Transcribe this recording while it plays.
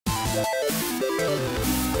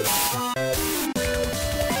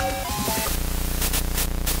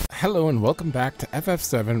Hello and welcome back to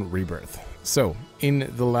FF7 Rebirth. So, in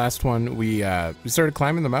the last one, we started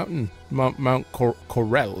climbing the mountain, Mount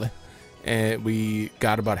Corel, and we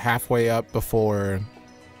got about halfway up before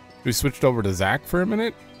we switched over to Zack for a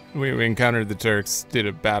minute. We encountered the Turks, did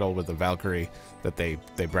a battle with the Valkyrie that they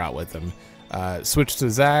brought with them. Switched to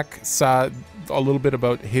Zack, saw a little bit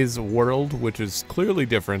about his world, which is clearly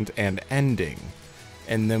different and ending.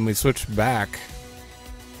 And then we switched back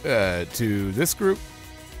to this group.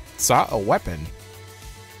 Saw a weapon,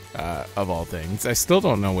 of all things. I still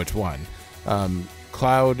don't know which one.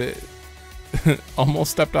 Cloud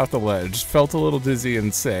almost stepped off the ledge, felt a little dizzy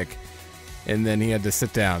and sick, and then he had to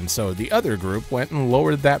sit down. So the other group went and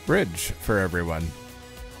lowered that bridge for everyone.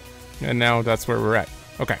 And now that's where we're at.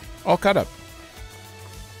 Okay, all caught up.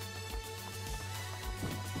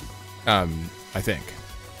 I think.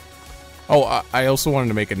 Oh, I also wanted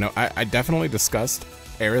to make a note. I definitely discussed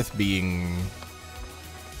Aerith being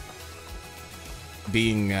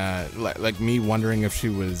like me wondering if she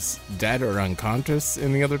was dead or unconscious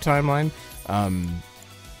in the other timeline,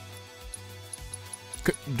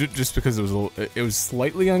 just because it was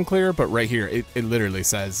slightly unclear, but right here it literally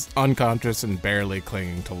says unconscious and barely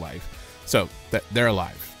clinging to life, so that they're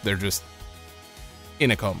alive. They're just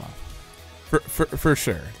in a coma for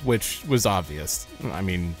sure, which was obvious. I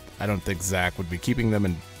mean, I don't think Zack would be keeping them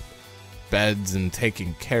in beds and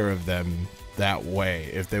taking care of them that way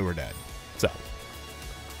if they were dead. So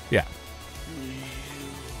yeah.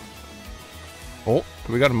 Oh,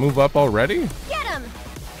 we gotta move up already? Get him!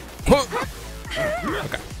 Okay.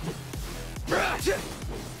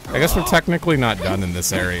 I guess we're technically not done in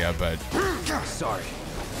this area, but sorry.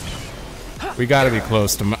 We gotta be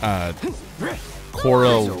close to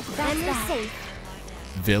Coral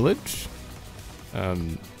Village?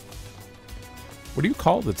 What do you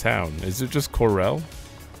call the town? Is it just Corel?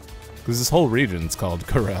 Because this whole region's called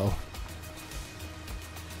Corel.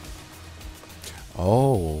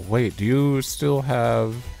 Oh, wait, do you still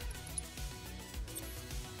have...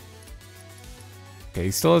 Okay,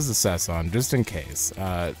 he still has the cess on, just in case.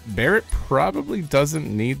 Barrett probably doesn't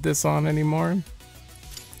need this on anymore.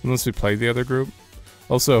 Unless we play the other group.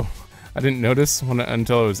 Also, I didn't notice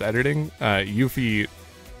until I was editing. Yuffie...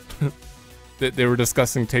 they were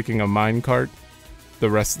discussing taking a minecart the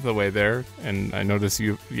rest of the way there. And I noticed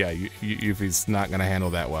Yuffie's not going to handle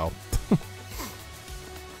that well.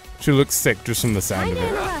 She looks sick just from the sound of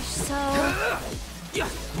it. Rush, so...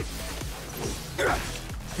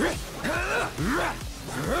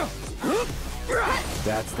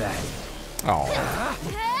 That's that. Oh.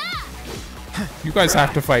 You guys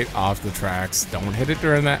have to fight off the tracks. Don't hit it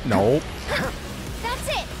during that. Nope. That's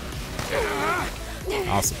it.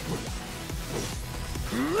 Awesome.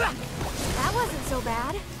 That wasn't so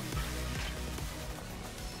bad.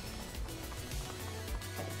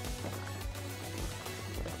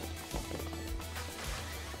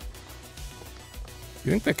 You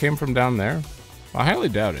think that came from down there? I highly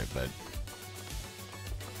doubt it, but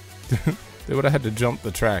they would have had to jump the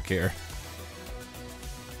track here.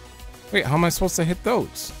 Wait, how am I supposed to hit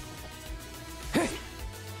those?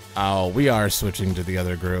 Oh, we are switching to the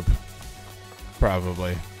other group.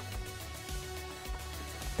 Probably.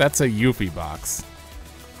 That's a Yuffie box.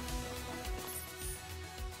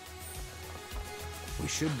 We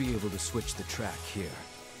should be able to switch the track here.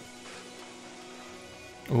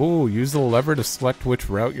 Oh, use the lever to select which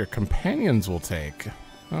route your companions will take.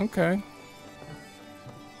 Okay.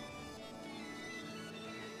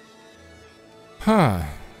 Huh.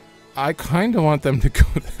 I kind of want them to go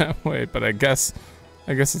that way, but I guess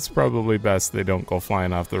it's probably best they don't go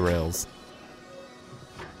flying off the rails.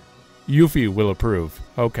 Yuffie will approve.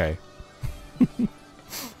 Okay.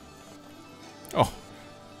 Oh.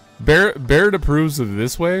 Barrett approves of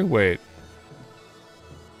this way? Wait.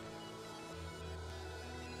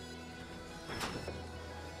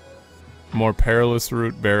 More perilous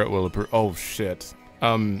route, Barrett will approve. Oh, shit.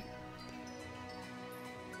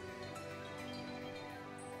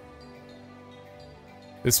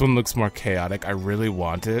 This one looks more chaotic. I really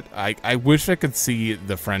want it. I wish I could see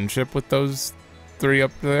the friendship with those three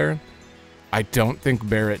up there. I don't think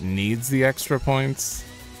Barrett needs the extra points.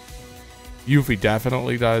 Yuffie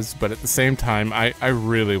definitely does, but at the same time, I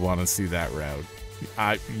really want to see that route.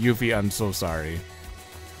 Yuffie, I'm so sorry.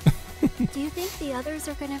 Do you think the others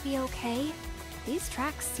are gonna be okay? These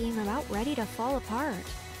tracks seem about ready to fall apart.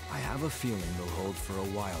 I have a feeling they'll hold for a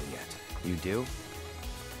while yet. You do?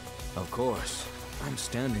 Of course. I'm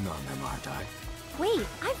standing on them, aren't I? Wait,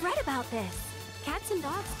 I've read about this. Cats and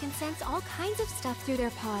dogs can sense all kinds of stuff through their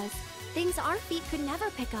paws. Things our feet could never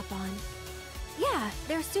pick up on. Yeah,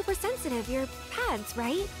 they're super sensitive, your pads,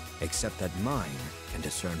 right? Except that mine can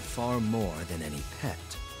discern far more than any pet.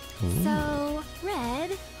 Ooh. So,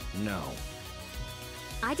 Red, No,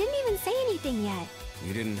 I didn't even say anything yet.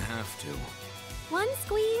 you didn't have to. One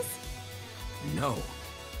squeeze, No.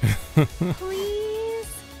 please?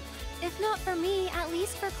 If not for me, at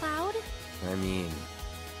least for Cloud? I mean,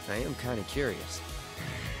 I am kind of curious.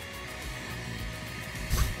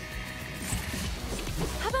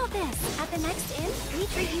 How about this? At the next inn, we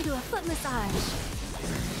treat you to a foot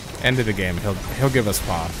massage. End of the game. He'll give us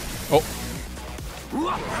paw. Oh.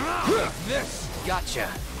 This! Gotcha!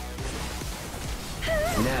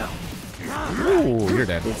 Now, Ooh, you're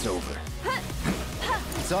dead. it's over.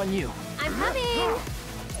 It's on you. I'm coming!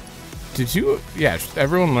 Did you? Yeah,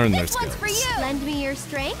 everyone learned their This one's skills. for you! Lend me your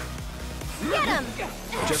strength? Get him!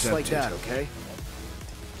 Just like that, okay?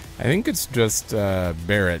 I think it's just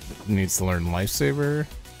Barrett needs to learn Lifesaver.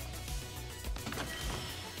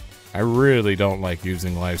 I really don't like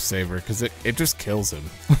using Lifesaver because it just kills him.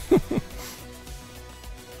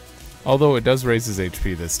 Although it does raise his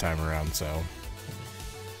HP this time around, so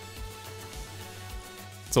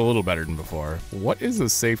it's a little better than before. What is a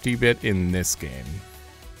safety bit in this game?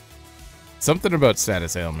 Something about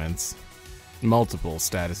status ailments. Multiple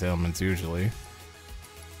status ailments usually.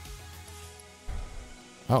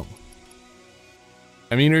 Oh.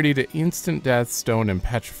 Immunity to instant death, stone, and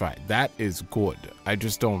petrified. That is good. I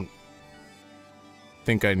just don't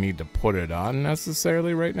think I need to put it on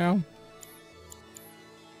necessarily right now.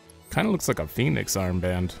 Kind of looks like a Phoenix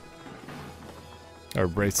armband. Or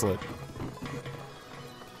bracelet.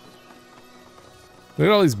 Look at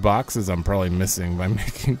all these boxes I'm probably missing by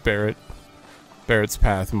making Barrett's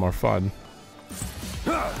path more fun.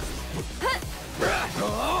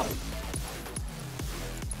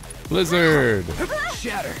 Blizzard!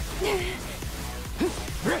 Shatter!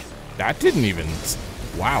 That didn't even...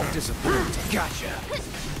 Wow. Disappointed. Gotcha!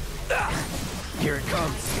 Here it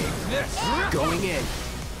comes. This! Going in.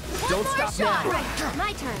 Don't stop now! Right,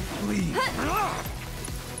 my turn. Please.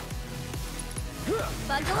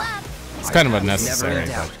 Bundle up! It's kind of Never unnecessary, in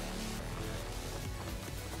doubt. but...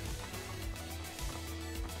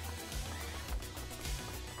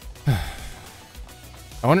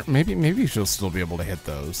 I wonder, maybe she'll still be able to hit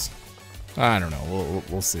those. I don't know,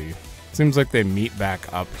 we'll see. Seems like they meet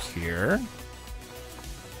back up here.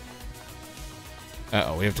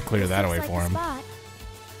 Uh-oh, we have to clear that away Looks for like him. the spot.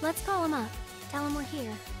 Let's call him up. Tell him we're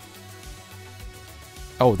here.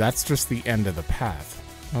 Oh, that's just the end of the path.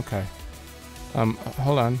 Okay.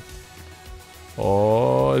 Hold on.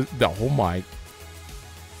 Oh my.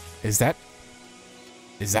 Is that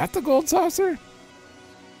the gold saucer?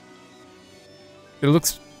 It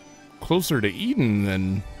looks closer to Eden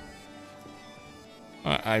than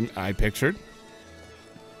I pictured.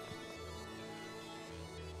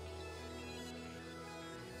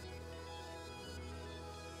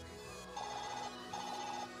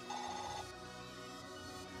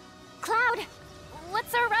 Cloud!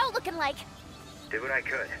 What's our route looking like? Did what I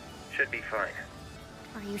could. Should be fine.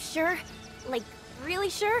 Are you sure? Like, really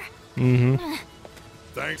sure? Mm-hmm.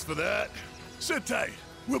 Thanks for that. Sit tight.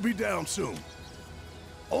 We'll be down soon.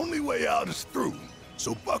 Only way out is through,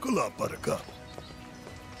 so buckle up, Buttercup.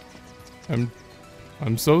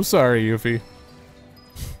 I'm so sorry, Yuffie.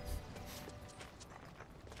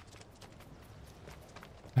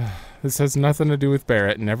 This has nothing to do with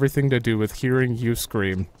Barrett and everything to do with hearing you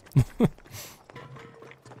scream.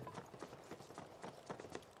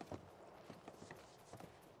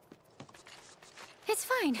 It's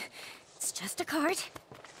fine. It's just a cart.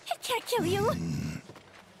 It can't kill you.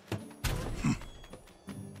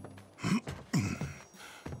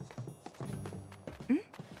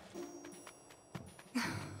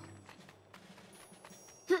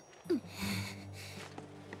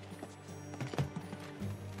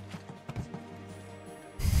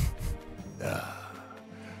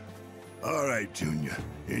 All right, Junior.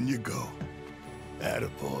 In you go.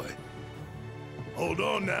 Attaboy. Hold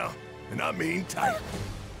on now, and I mean tight.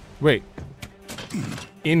 Wait.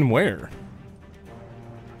 In where?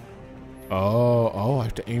 Oh, I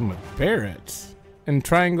have to aim with Barrett. And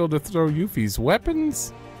triangle to throw Yuffie's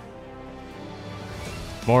weapons?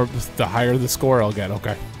 More, the higher the score I'll get.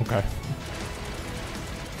 Okay.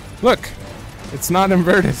 Look! It's not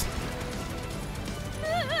inverted.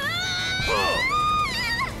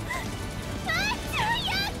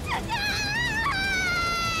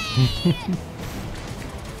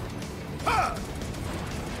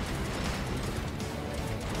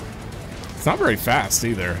 It's not very fast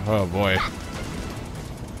either. Oh boy.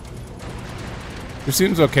 It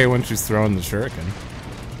seems okay when she's throwing the shuriken.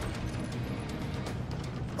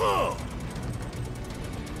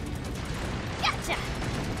 Gotcha.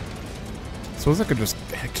 Suppose I could just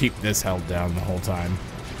keep this held down the whole time.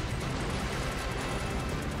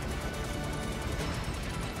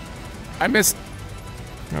 I missed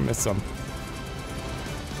some.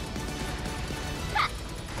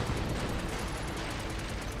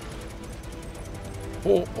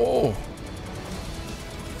 Oh, oh.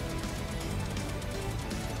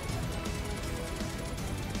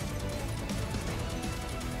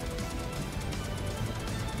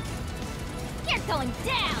 You're going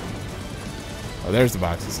down. Oh, there's the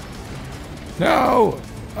boxes. No!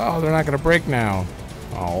 Oh, they're not gonna break now.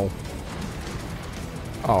 Oh.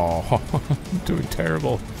 Oh, I'm doing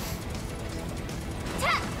terrible.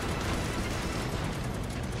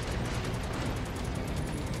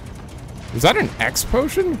 Was that an X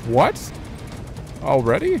potion? What?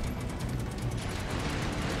 Already?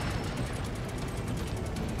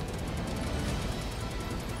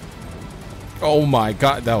 Oh my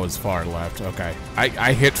god, that was far left. Okay.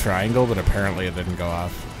 I hit triangle, but apparently it didn't go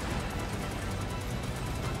off.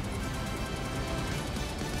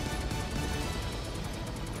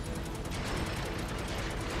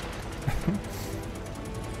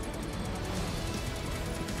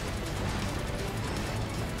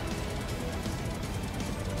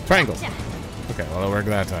 Triangle. Okay, well, it worked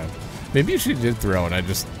that time. Maybe she did throw and I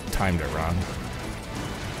just timed it wrong.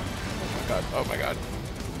 Oh my god. Oh my god.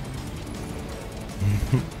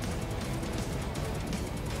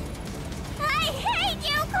 I hate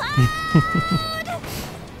you, Cloud!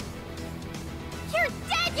 You're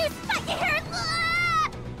dead, you spiky-haired...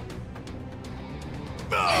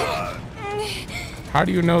 How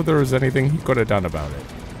do you know there was anything he could have done about it?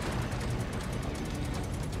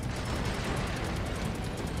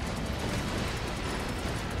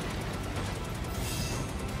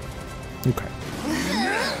 Okay.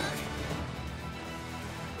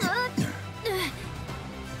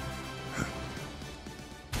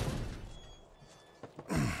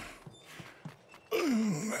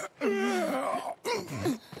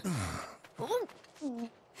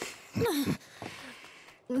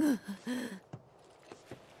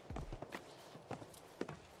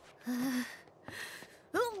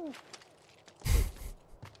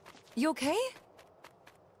 You okay?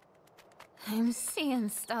 I'm seeing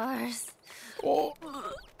stars. Oh.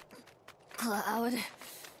 Cloud,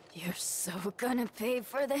 you're so gonna pay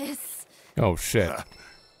for this. Oh shit.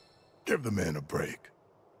 Give the man a break.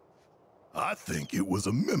 I think it was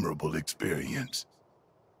a memorable experience.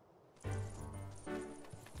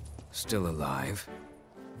 Still alive?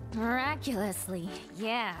 Miraculously,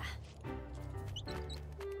 yeah.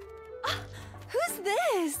 Who's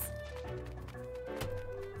this?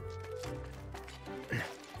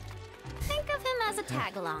 Think of him as a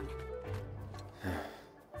tag-along.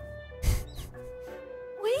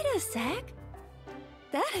 Wait a sec.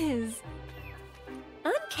 That is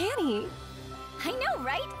uncanny. I know,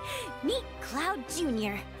 right? Meet Cloud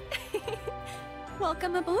Jr.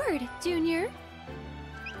 Welcome aboard, Junior.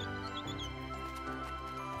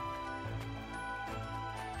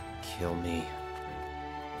 Kill me.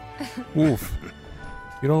 Oof.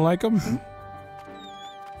 You don't like him?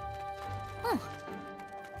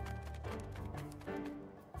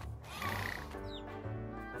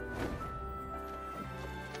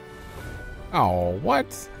 Oh,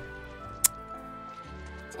 what?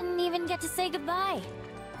 Didn't even get to say goodbye.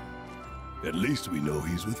 At least we know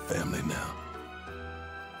he's with family now.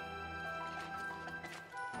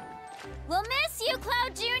 We'll miss you,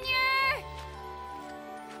 Cloud Jr.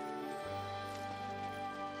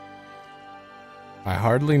 I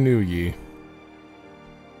hardly knew ye.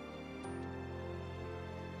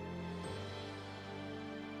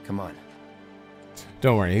 Come on.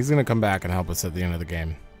 Don't worry, he's gonna come back and help us at the end of the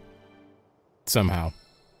game. Somehow.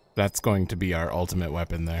 That's going to be our ultimate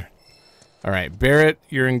weapon there. Alright, Barrett,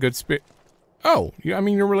 you're in good spirit. Oh, I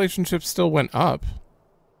mean, your relationship still went up.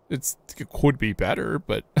 It could be better,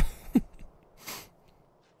 but...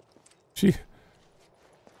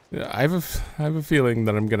 I have a feeling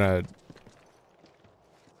that I'm gonna...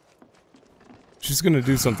 She's gonna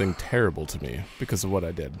do something terrible to me because of what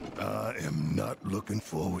I did. I am not looking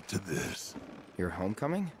forward to this. Your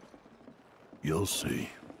homecoming? You'll see.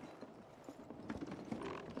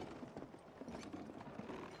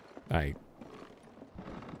 I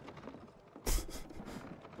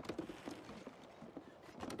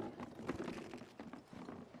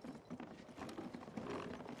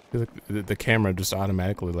feel like the camera just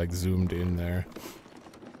automatically like zoomed in there.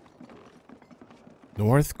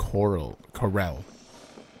 North Corel.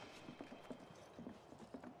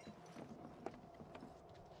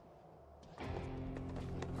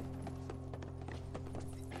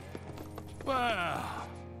 Well,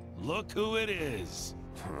 look who it is.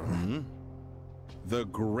 The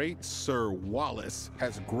great Sir Wallace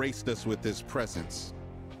has graced us with his presence.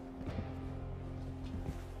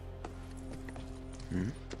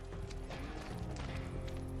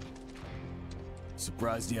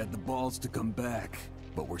 Surprised you had the balls to come back,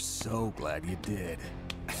 but we're so glad you did.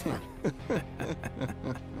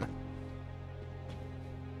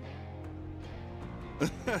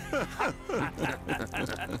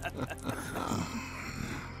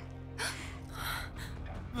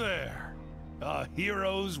 There. A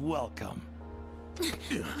hero's welcome.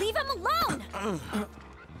 Leave him alone!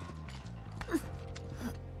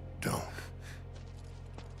 Don't.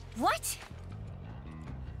 What?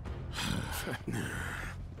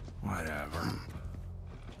 Whatever.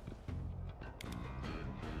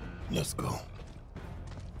 Let's go.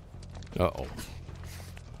 Uh-oh.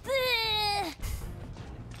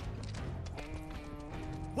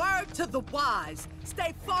 Word to the wise.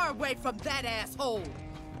 Stay far away from that asshole.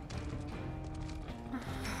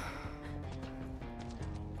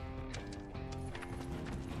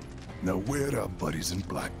 Now where'd our buddies in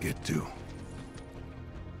black get to?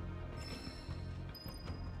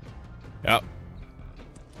 Yep.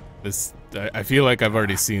 This, I feel like I've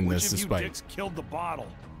already seen this, Which of you despite. dicks killed the bottle?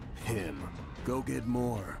 Him. Go get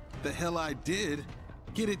more. The hell I did?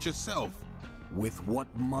 Get it yourself. With what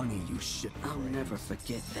money, you shit? I'll never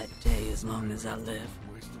forget that day as long as I live.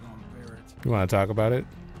 You want to talk about it?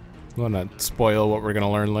 You want to spoil what we're going to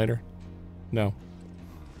learn later? No.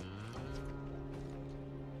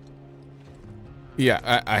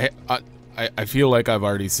 Yeah, I feel like I've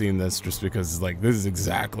already seen this just because, like, this is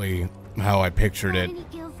exactly how I pictured it. Any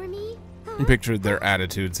gill for me? I pictured their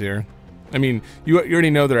attitudes here. I mean, you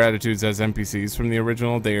already know their attitudes as NPCs from the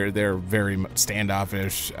original. They're very much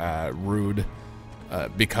standoffish, rude,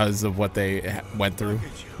 because of what they went through.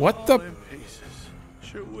 What the?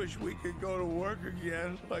 Sure wish we could go to work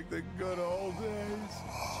again like the good old days.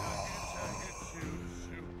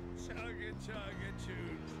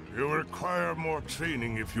 You'll require more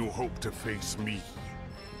training if you hope to face me.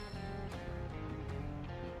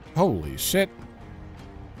 Holy shit!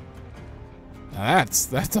 Now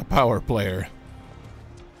that's a power player.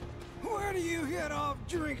 Where do you get off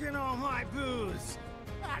drinking all my booze?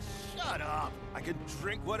 Ah, shut up! I can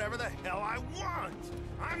drink whatever the hell I want!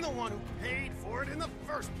 I'm the one who paid for it in the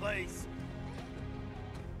first place!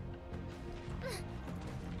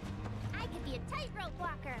 I could be a tightrope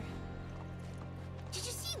walker. Did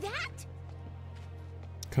you see that?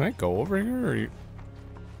 Can I go over here? Or you...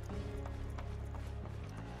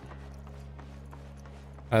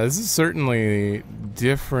 This is certainly a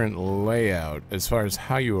different layout as far as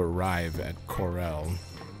how you arrive at Corel.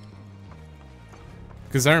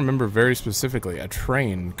 Because I remember very specifically a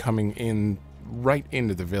train coming in right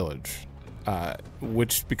into the village,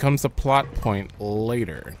 which becomes a plot point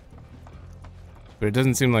later. But it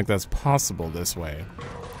doesn't seem like that's possible this way.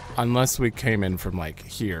 Unless we came in from, like,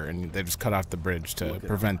 here and they just cut off the bridge to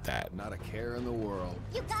prevent that. Not a care in the world.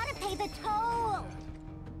 You gotta pay the toll.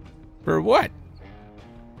 For what?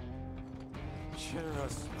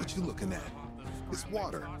 What you looking at? It's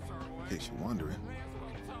water. In case you're wondering.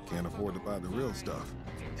 Can't afford to buy the real stuff.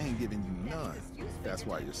 Ain't giving you none. That's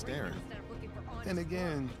why you're staring. And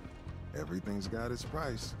again, everything's got its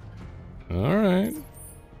price. Alright.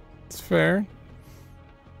 It's fair.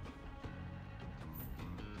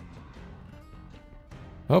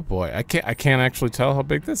 Oh boy, I can't actually tell how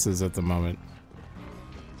big this is at the moment.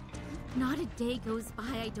 Not a day goes by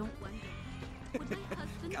I don't wonder. Would my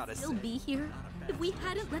husband still be here if we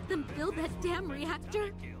hadn't let them build that damn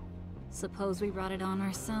reactor? Suppose we brought it on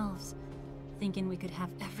ourselves, thinking we could have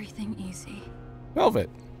everything easy. Velvet.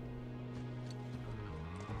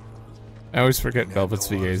 I always forget Velvet's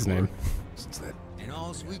VA's name. And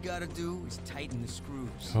all we gotta do is tighten the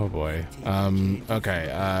screws. Oh boy.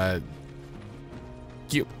 Okay,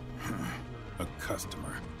 you. A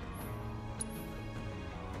customer.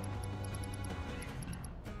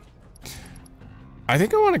 I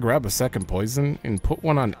think I want to grab a second poison and put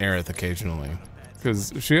one on Aerith occasionally.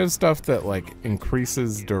 Because she has stuff that, like,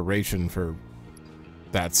 increases duration for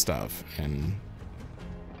that stuff. And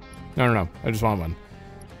I don't know. I just want one.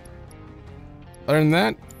 Other than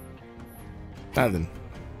that, nothing.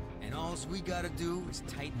 And all we gotta do is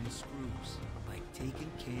tighten the screws. Like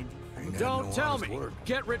taking candy. Don't tell me!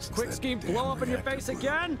 Get rich quick scheme blow up in your face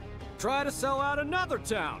again? Try to sell out another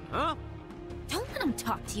town, huh? Don't let him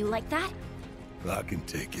talk to you like that. I can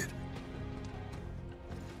take it.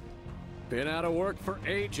 Been out of work for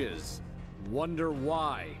ages. Wonder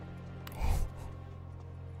why.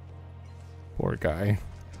 Poor guy.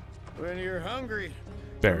 When you're hungry,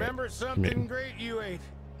 Barrett, remember I something mean. great you ate.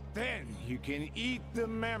 Then you can eat the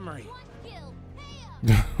memory.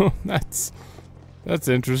 That's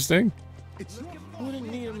interesting.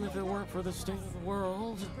 Wouldn't need him if it weren't for the state of the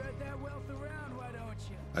world.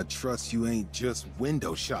 I trust you ain't just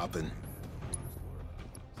window shopping.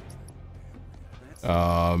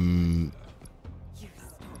 Oh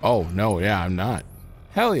no, yeah, I'm not.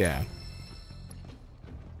 Hell yeah.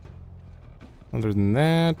 Other than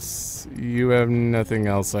that, you have nothing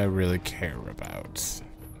else I really care about.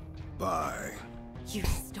 Bye. You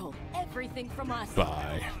stole everything from us.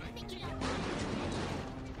 Bye.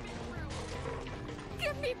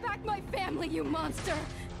 Give me back my family, you monster!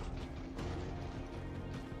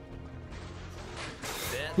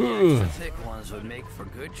 The thick ones would make for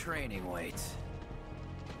good training weights.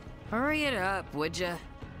 Hurry it up, would ya?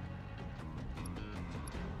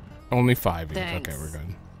 Only 5 each. Thanks. Okay, we're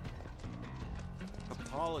good.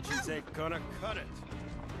 Apologies ain't gonna cut it.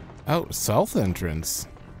 Oh, south entrance.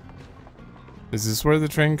 Is this where the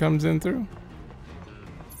train comes in through?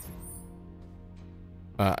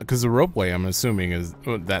 Because the ropeway, I'm assuming, is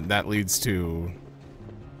that leads to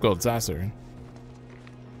Gold Saucer.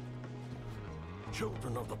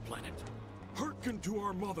 Children of the planet, hearken to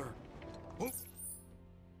our mother.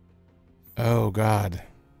 Oh God.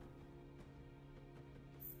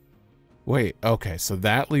 Wait, okay, so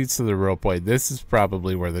that leads to the ropeway. This is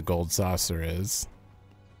probably where the Gold Saucer is.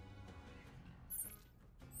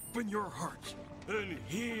 Open your heart and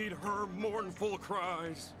heed her mournful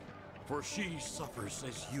cries, for she suffers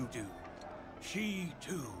as you do. She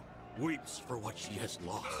too weeps for what she has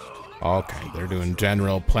lost. Okay, they're doing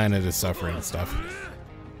general Planet of Suffering stuff.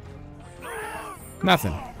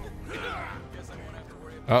 Nothing.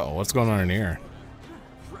 Uh-oh, what's going on in here?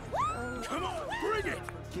 Come on, bring it!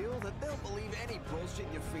 Kill that they'll believe any bullshit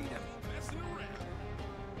you feed them.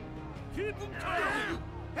 Keep them coming!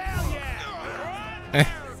 Hell yeah!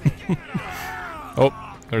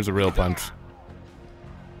 Oh, there's a real punch.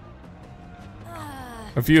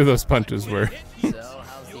 A few of those punches were. So,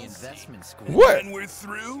 how's the investment school? What? And we're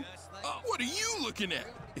through? What are you looking at?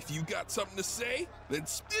 If you got something to say, then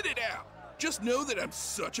spit it out. Just know that I'm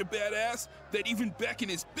such a badass that even Beck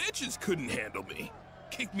and his bitches couldn't handle me.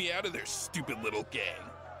 Kick me out of their stupid little gang.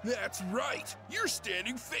 That's right. You're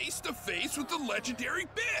standing face to face with the legendary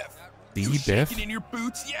Biff. The You Biff? shaking in your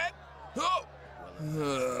boots yet? Oh.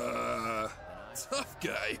 Tough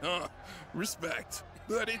guy, huh? Respect.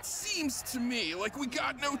 But it seems to me like we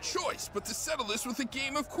got no choice but to settle this with a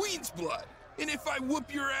game of Queen's Blood. And if I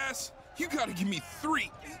whoop your ass, you gotta give me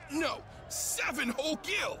 7 whole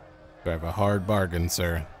gil. You have a hard bargain,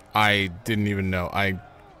 sir. I didn't even know. I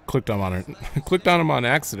clicked on him on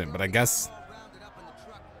accident, but I guess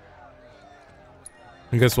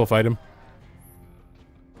we'll fight him.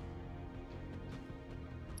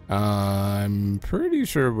 I'm pretty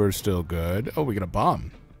sure we're still good. Oh, we get a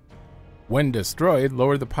bomb. When destroyed,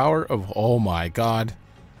 lower the power of... Oh my god.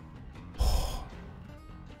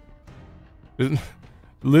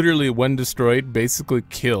 Literally, when destroyed, basically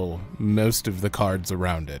kill most of the cards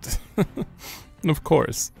around it. Of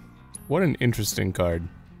course. What an interesting card.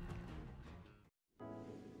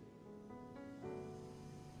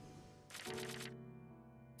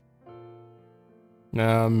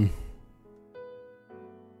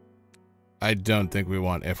 I don't think we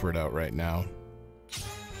want Ifrit out right now.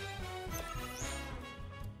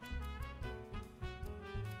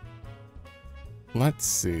 Let's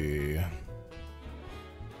see.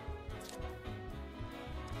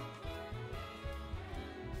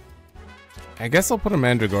 I guess I'll put a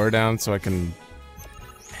Mandragora down so I can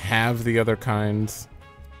have the other kinds.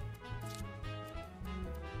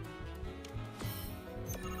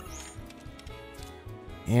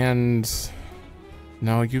 And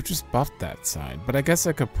no, you just buffed that side. But I guess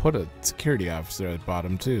I could put a security officer at the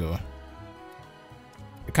bottom too.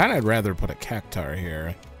 I kind of rather put a Cactar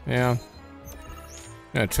here. Yeah.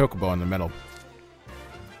 Yeah, Chocobo in the middle.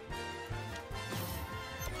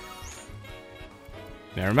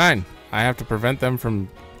 Never mind. I have to prevent them from...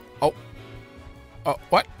 Oh. Oh,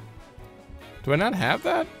 what? Do I not have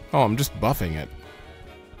that? Oh, I'm just buffing it.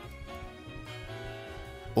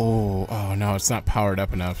 Oh no, it's not powered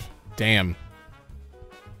up enough. Damn.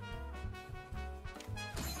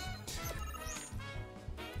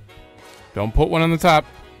 Don't put one on the top.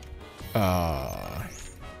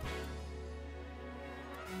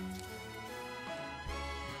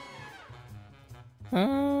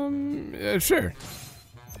 Sure.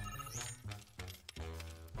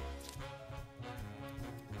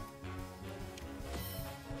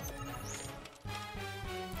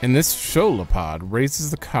 And this Sholopod raises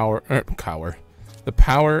the the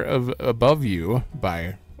power of above you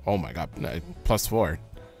by, oh my god, +4.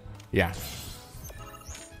 Yeah.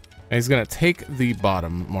 And he's gonna take the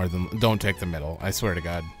bottom more than, don't take the middle. I swear to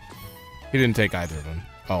God. He didn't take either of them.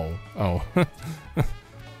 Oh.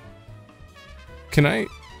 Can I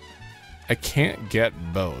can't get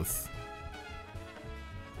both.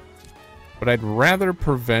 But I'd rather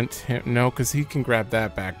prevent him, no, because he can grab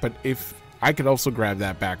that back. But if I could also grab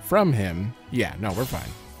that back from him, yeah, no, we're fine.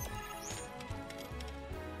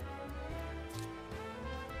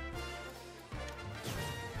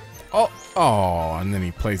 Oh, and then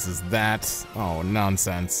he places that. Oh,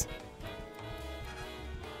 nonsense.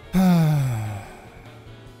 And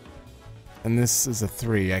this is a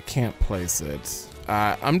 3. I can't place it.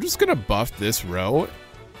 I'm just gonna buff this row,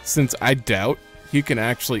 since I doubt he can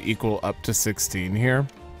actually equal up to 16 here.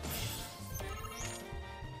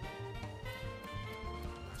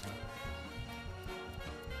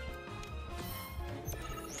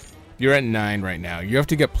 You're at 9 right now. You have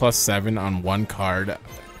to get +7 on one card.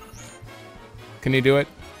 Can you do it?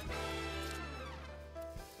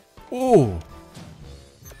 Ooh.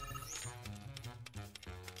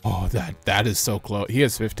 Oh, that is so close. He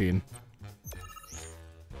has 15.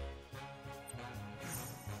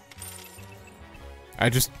 I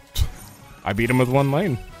beat him with one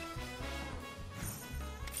lane.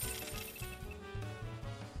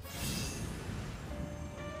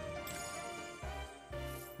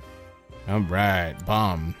 All right,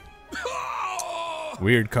 bomb.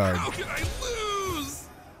 Weird card. How can I lose?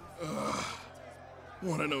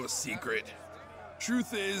 Want to know a secret?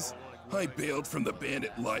 Truth is, I bailed from the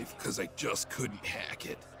bandit life because I just couldn't hack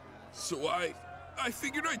it. So I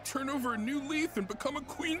figured I'd turn over a new leaf and become a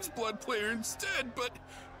Queen's Blood player instead, but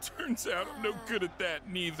turns out I'm no good at that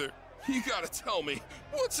neither. You gotta tell me,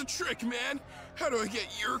 what's the trick, man? How do I get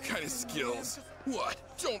your kind of skills? What,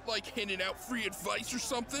 don't like handing out free advice or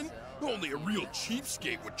something? Only a real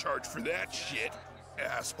cheapskate would charge for that shit,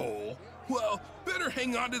 asshole. Well, better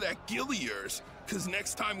hang on to that gill of yours, cause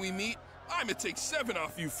next time we meet, I'ma take 7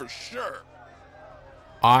 off you for sure.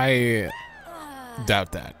 I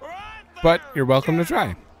doubt that, but you're welcome to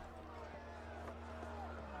try.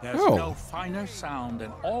 There's no finer sound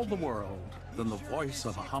in all the world than the voice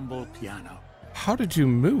of a humble piano. How did you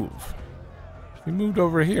move? You moved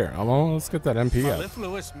over here. Well, let's get that MP up.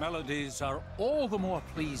 Mellifluous melodies are all the more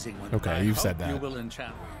pleasing when Okay, you've said that. You will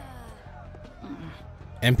enchant.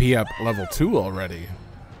 MP up level 2 already.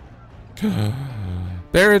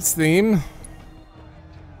 Barrett's theme.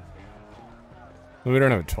 We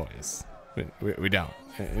don't have a choice. We don't.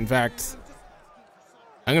 In fact,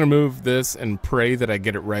 I'm gonna move this and pray that I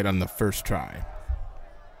get it right on the first try.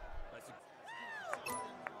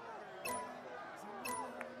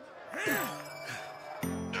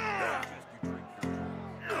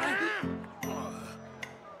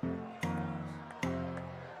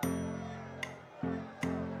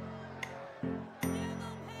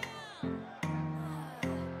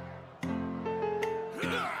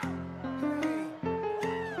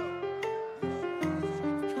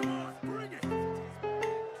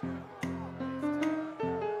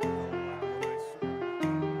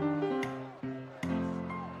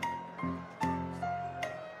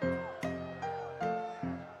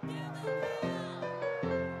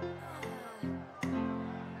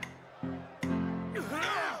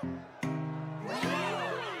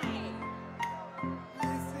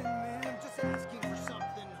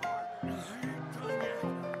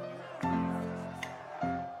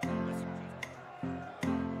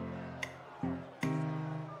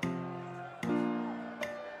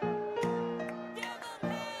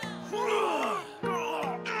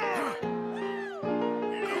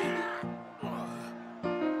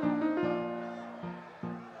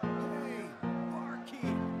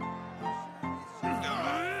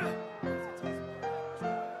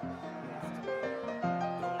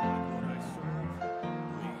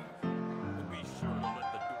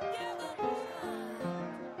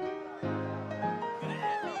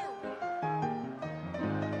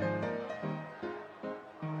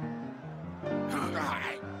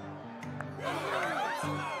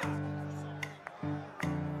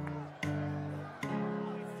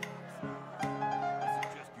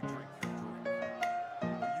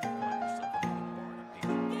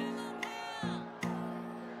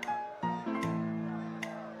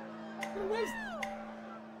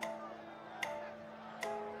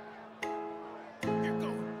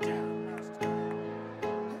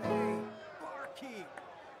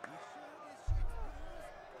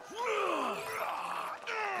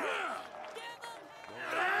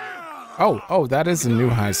 Oh, that is a new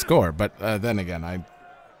high score, but then again,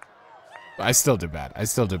 I still did bad. I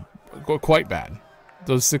still did quite bad.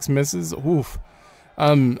 those 6 misses. Oof.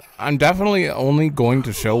 I'm definitely only going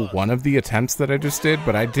to show one of the attempts that I just did,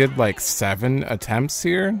 but I did like 7 attempts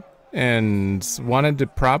here, and wanted to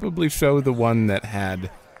probably show the one that had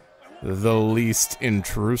the least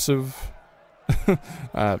intrusive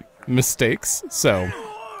mistakes. So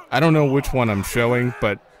I don't know which one I'm showing,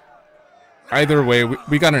 but either way,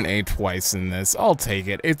 we got an A twice in this. I'll take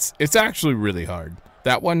it. It's actually really hard.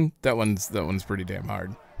 That one's pretty damn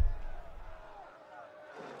hard.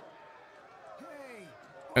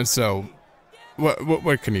 And so,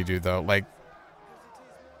 what can you do though? Like,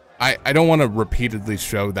 I don't want to repeatedly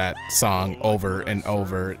show that song over and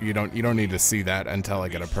over. You don't need to see that until I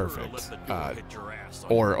get a perfect,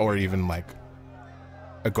 or even like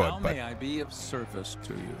a good. How may I be of service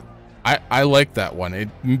to you? I like that one.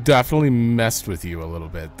 It definitely messed with you a little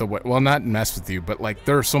bit. Well, not messed with you, but like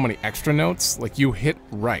there are so many extra notes. Like you hit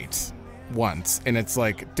right once, and it's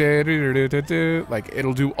like like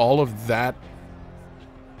it'll do all of that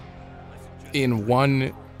in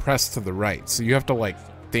one press to the right. So you have to like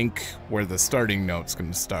think where the starting note's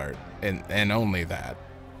gonna start, and only that.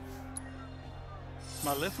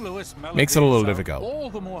 Mellifluous Makes it a little melodies are difficult. all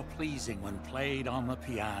the more pleasing when played on the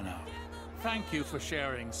piano. Thank you for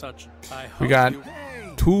sharing such. We got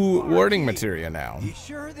 2 wording materia now. You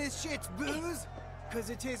sure this shit's booze? Cause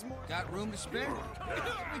it tastes more. Got room to spare?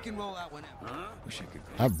 We can roll out whenever. Wish I could.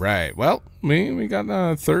 All right. Well, we got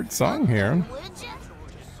a 3rd song here.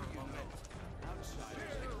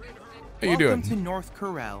 How you doing? Welcome to North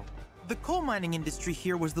Corel. The coal mining industry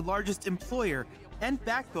here was the largest employer and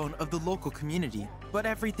backbone of the local community, but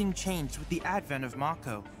everything changed with the advent of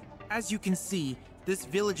Mako. As you can see, this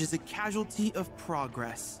village is a casualty of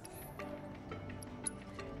progress.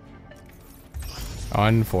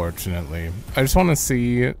 Unfortunately. I just want to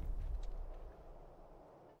see...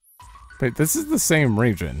 Wait, this is the same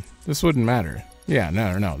region. This wouldn't matter. Yeah,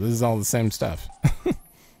 no. This is all the same stuff.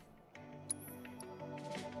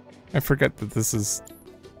 I forget that this is...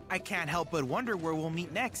 I can't help but wonder where we'll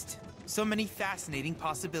meet next. So many fascinating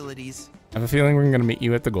possibilities. I have a feeling we're going to meet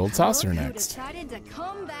you at the Gold Saucer Look who next. decided to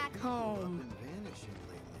come back home.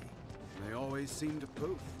 They always seem to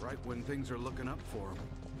poof right when things are looking up for them.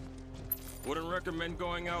 Wouldn't recommend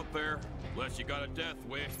going out there unless you got a death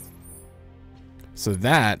wish. So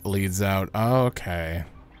that leads out... Okay.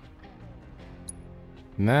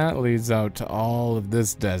 And that leads out to all of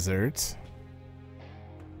this desert.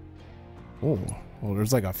 Oh, well,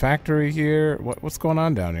 there's like a factory here. What's going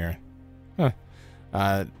on down here?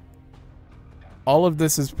 Huh. All of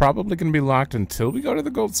this is probably going to be locked until we go to the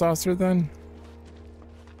Gold Saucer then.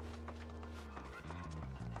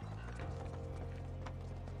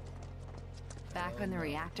 Back when the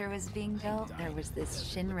reactor was being built, there was this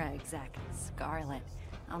Shinra exec, Scarlet.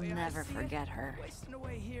 I'll never forget her.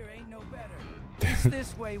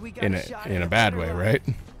 in a bad way, right?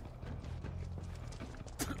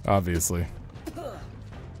 Obviously.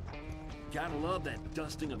 Gotta love that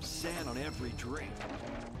dusting of sand on every drink.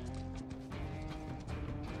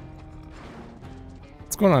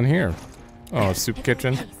 What's going on here? Oh, soup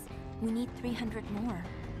kitchen. We need 300 more.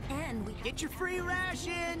 And we get your free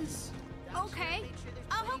rations. Okay,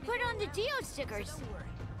 I'll help put on the Dio stickers.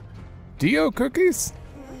 Dio cookies?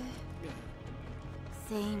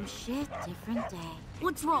 Same shit, different day.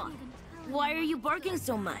 What's wrong? Why are you barking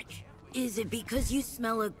so much? Is it because you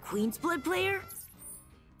smell a Queen's Blood player?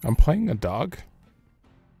 I'm playing a dog?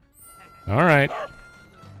 Alright.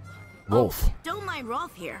 Wolf. Oh, don't mind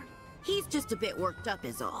Rolf here. He's just a bit worked up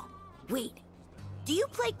is all. Wait, do you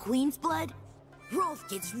play Queen's Blood? Rolf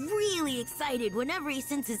gets really excited whenever he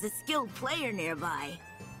senses a skilled player nearby.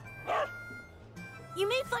 You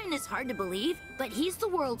may find this hard to believe, but he's the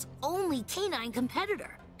world's only canine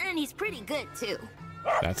competitor. And he's pretty good, too.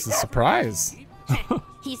 That's a surprise.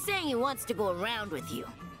 He's saying he wants to go around with you.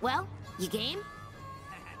 Well, you game?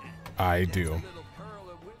 I do.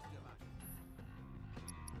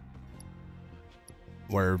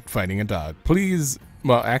 We're fighting a dog. Please.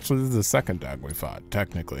 Well, actually, this is the second dog we fought,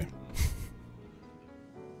 technically.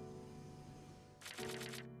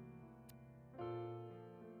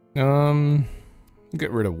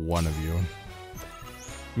 Get rid of one of you.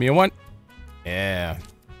 Me a one? Yeah.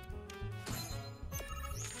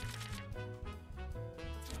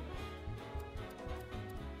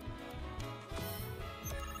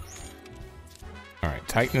 Alright,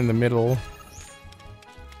 Titan in the middle.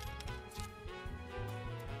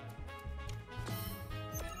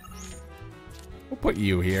 We'll put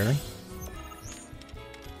you here.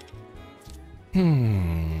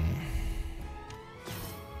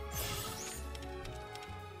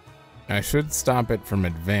 I should stop it from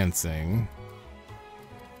advancing.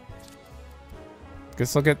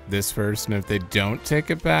 Guess I'll get this first, and if they don't take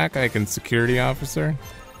it back, I can security officer.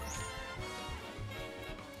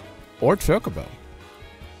 Or chocobo.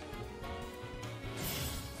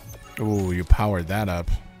 Ooh, you powered that up.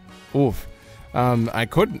 Oof. I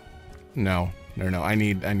couldn't. No. I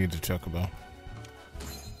need a chocobo.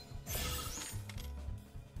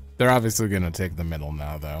 They're obviously gonna take the middle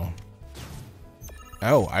now, though.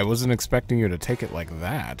 Oh, I wasn't expecting you to take it like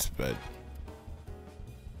that, but...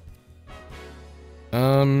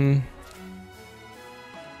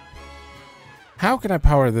 How can I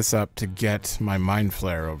power this up to get my Mind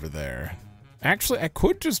Flare over there? Actually, I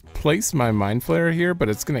could just place my Mind Flare here, but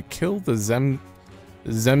it's gonna kill the Zemzalet.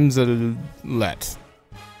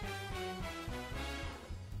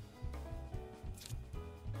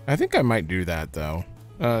 I think I might do that, though.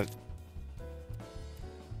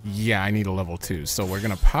 Yeah, I need a level 2, so we're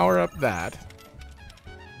gonna power up that.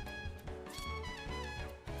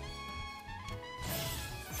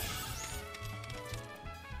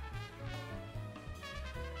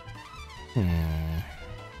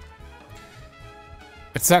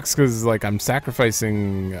 It sucks because, like, I'm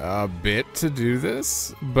sacrificing a bit to do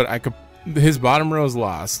this, but I could... His bottom row is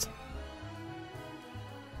lost.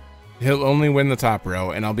 He'll only win the top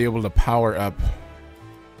row, and I'll be able to power up...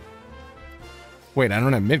 Wait, I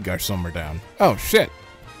don't have Midgar somewhere down. Oh, shit.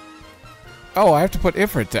 Oh, I have to put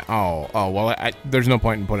Ifrit down. Oh, well, there's no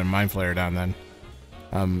point in putting Mind Flayer down then.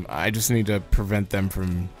 I just need to prevent them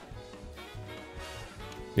from...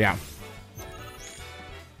 Yeah.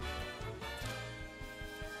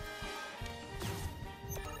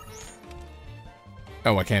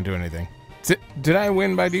 Oh, I can't do anything. Did I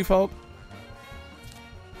win by default?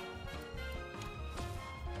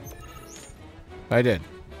 I did.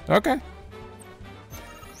 Okay.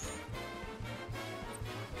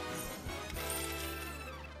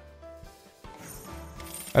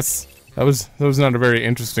 That was not a very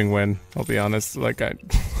interesting win, I'll be honest. Like I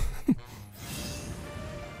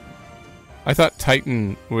thought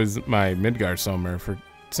Titan was my Midgar Sommer for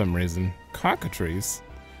some reason. Cockatrice.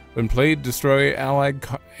 When played, destroy allied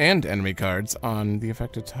and enemy cards on the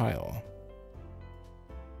affected tile.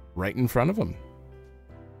 Right in front of them.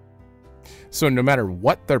 So no matter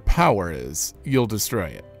what their power is, you'll destroy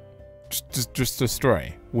it. Just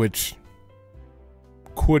destroy, which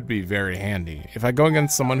could be very handy. If I go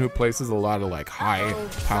against someone who places a lot of like high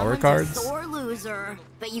power cards. A sore loser,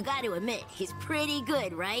 but you got to admit, he's pretty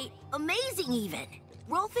good, right? Amazing even.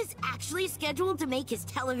 Rolf is actually scheduled to make his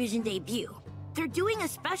television debut. They're doing a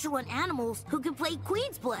special on animals who can play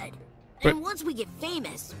Queen's Blood. And once we get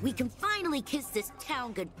famous, we can finally kiss this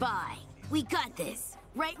town goodbye. We got this.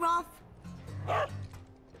 Right, Rolf?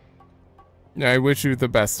 I wish you the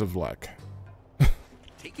best of luck.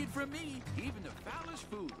 Take it from me, even the foulest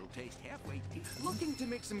food will taste halfway decent. Looking to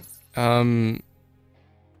make some...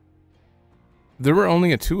 There were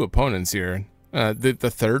only 2 opponents here. The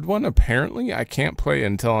third one, apparently, I can't play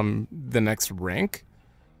until I'm the next rank.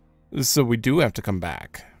 So we do have to come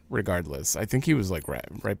back, regardless. I think he was like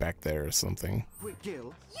right back there or something.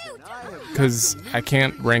 Because I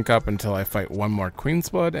can't rank up until I fight one more Queen's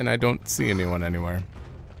Blood, and I don't see anyone anywhere.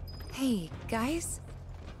 Hey, guys.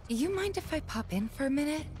 Do you mind if I pop in for a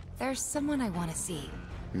minute? There's someone I want to see.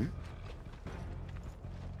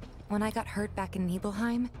 When I got hurt back in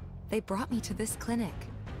Nibelheim, they brought me to this clinic.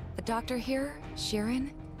 The doctor here,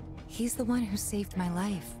 Sharon, he's the one who saved my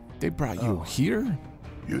life. They brought you here?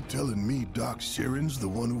 You're telling me Doc Sharon's the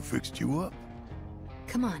one who fixed you up?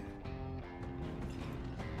 Come on.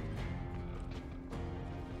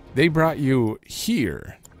 They brought you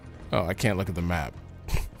here. Oh, I can't look at the map.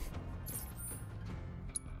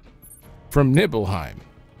 From Nibelheim.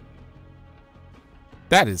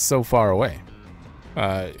 That is so far away.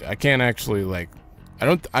 I can't actually like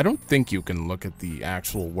I don't think you can look at the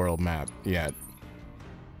actual world map yet.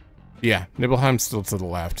 Yeah, Nibelheim's still to the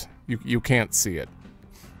left. You can't see it.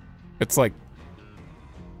 It's like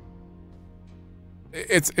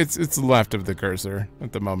it's left of the cursor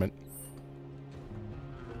at the moment.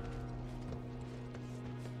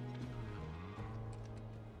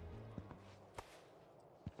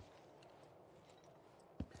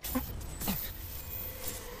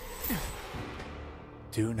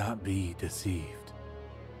 Do not be deceived.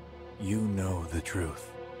 You know the truth.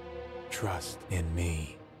 Trust in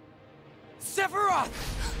me. Sephiroth!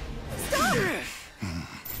 Stop!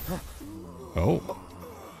 Oh.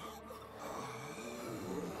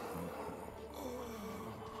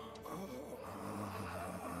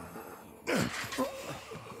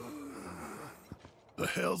 The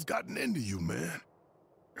hell's gotten into you, man?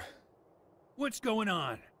 What's going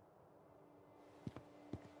on?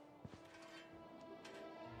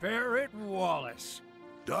 Barrett Wallace.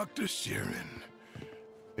 Dr. Sheeran.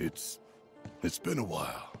 It's been a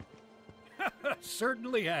while.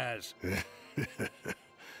 Certainly has.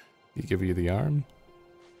 He give you the arm?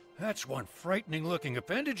 That's one frightening looking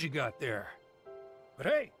appendage you got there. But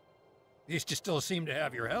hey, at least you still seem to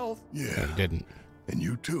have your health. Yeah, I didn't. And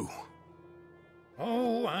you too.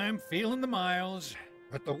 Oh, I'm feeling the miles,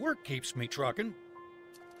 but the work keeps me trucking.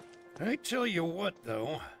 I tell you what,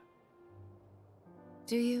 though.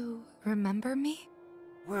 Do you remember me?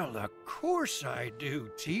 Well, of course I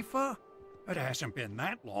do, Tifa. It hasn't been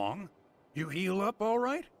that long. You heal up all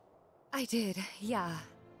right? I did, yeah.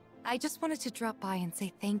 I just wanted to drop by and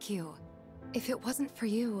say thank you. If it wasn't for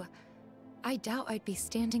you, I doubt I'd be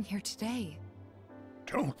standing here today.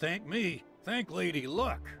 Don't thank me. Thank Lady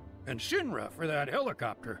Luck and Shinra for that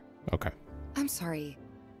helicopter. Okay. I'm sorry.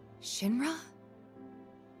 Shinra?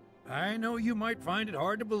 I know you might find it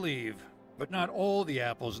hard to believe, but not all the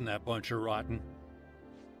apples in that bunch are rotten.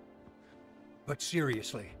 But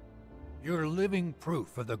seriously, you're living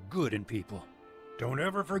proof of the good in people. Don't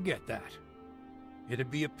ever forget that.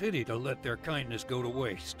 It'd be a pity to let their kindness go to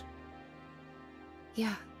waste.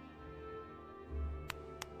 Yeah.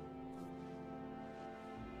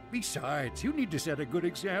 Besides, you need to set a good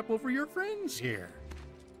example for your friends here.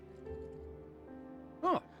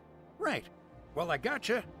 Oh, right. Well, I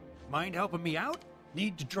gotcha. Mind helping me out?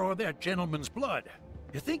 Need to draw that gentleman's blood.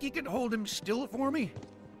 You think you can hold him still for me?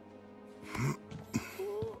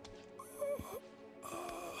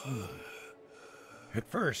 At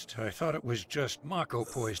first, I thought it was just Mako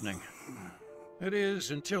poisoning. That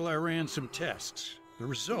is, until I ran some tests. The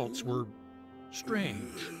results were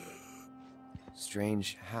strange.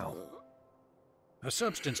 Strange how? A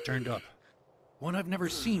substance turned up. One I've never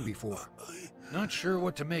seen before. Not sure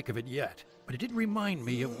what to make of it yet, but it did remind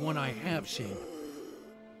me of one I have seen.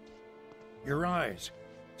 Your eyes.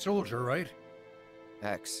 Soldier, right?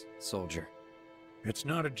 Ex-soldier. It's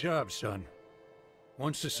not a job, son.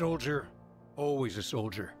 Once a soldier, always a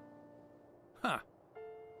soldier. Huh.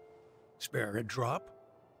 Spare a drop?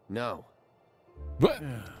 No. What?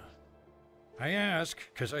 I ask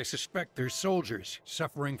because I suspect there's soldiers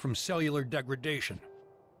suffering from cellular degradation.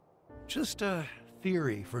 Just a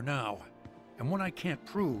theory for now, and one I can't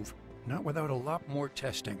prove, not without a lot more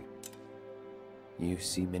testing. You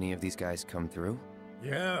see many of these guys come through?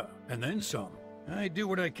 Yeah, and then some. I do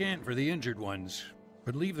what I can for the injured ones,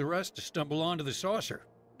 but leave the rest to stumble onto the saucer.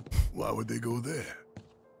 Why would they go there?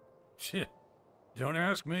 Shit. Don't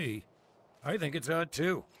ask me. I think it's odd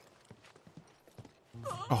too.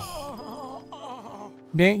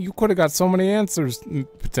 Man, you could have got so many answers,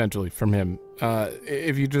 potentially, from him,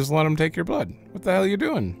 if you just let him take your blood. What the hell are you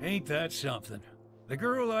doing? Ain't that something? The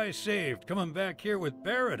girl I saved coming back here with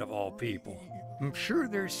Barrett of all people. I'm sure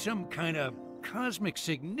there's some kind of cosmic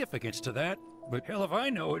significance to that, but hell if I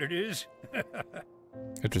know what it is.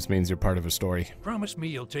 It just means you're part of a story. Promise me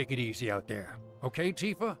you'll take it easy out there. Okay,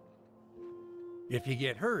 Tifa? If you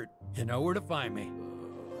get hurt, you know where to find me.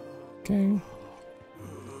 Okay. You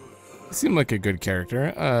seem like a good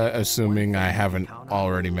character, assuming I haven't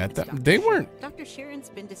already met them. They weren't... Dr. Sheeran's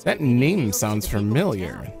been that name sounds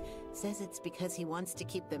familiar. Says it's because he wants to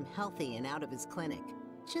keep them healthy and out of his clinic.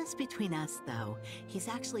 Just between us, though, he's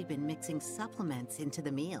actually been mixing supplements into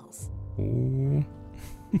the meals. Ooh.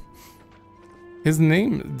 His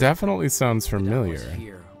name definitely sounds familiar.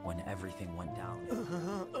 Here when everything went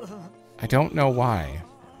down. I don't know why.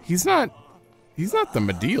 He's not the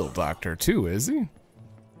Medial doctor, too, is he?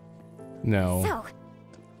 No. So,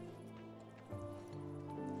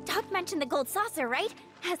 Doc mentioned the gold saucer, right?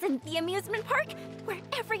 As in the amusement park, where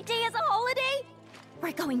every day is a holiday?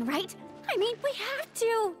 We're going, right? I mean, we have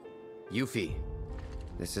to. Yuffie,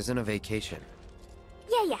 this isn't a vacation.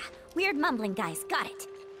 Yeah, weird mumbling guys, got it.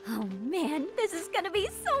 Oh man, this is gonna be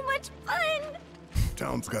so much fun!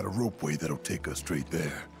 Town's got a ropeway that'll take us straight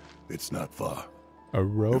there. It's not far. A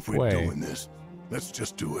ropeway. If we're doing this, let's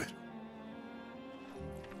just do it.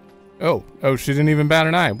 Oh, she didn't even bat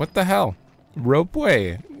an eye. What the hell?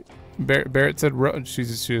 Ropeway. Barrett said she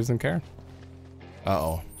doesn't care.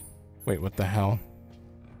 Uh-oh. Wait, what the hell?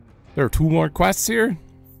 There are 2 more quests here?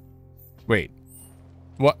 Wait.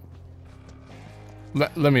 What?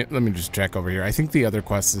 Let me just check over here. I think the other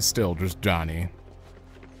quest is still just Johnny.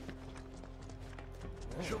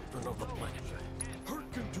 Children of the planet,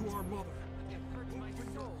 hearken to our mother.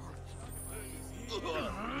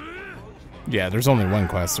 Yeah, there's only 1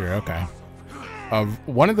 quest here. Okay.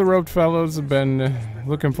 One of the robed fellows have been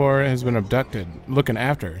looking for has been abducted. Looking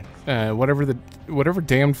after. Whatever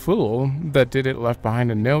damned fool that did it left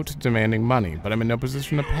behind a note demanding money, but I'm in no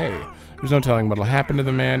position to pay. There's no telling what'll happen to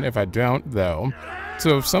the man if I don't, though.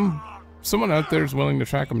 So if some someone out there is willing to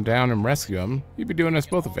track him down and rescue him, you'd be doing us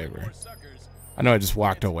both a favor. I know I just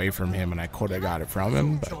walked away from him and I could have got it from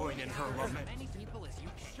him, but...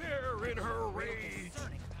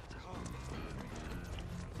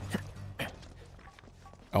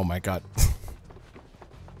 Oh my god.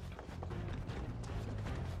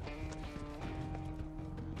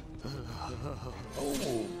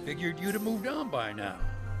 Oh, figured you'd have moved on by now.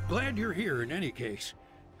 Glad you're here in any case.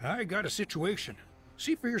 I got a situation.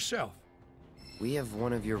 See for yourself. We have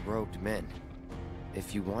one of your robed men.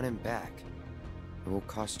 If you want him back, it will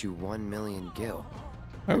cost you 1 million gil.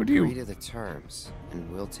 How would you... Agree to the terms, and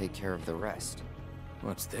we'll take care of the rest.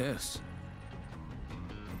 What's this?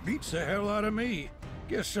 Beats the hell out of me.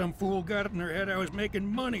 Guess some fool got it in their head I was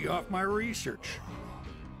making money off my research.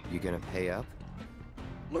 You gonna pay up?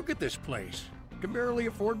 Look at this place. Can barely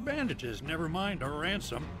afford bandages, never mind a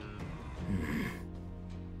ransom.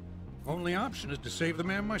 Only option is to save the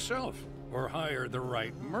man myself, or hire the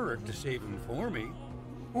right merc to save him for me,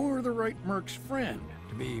 or the right merc's friend,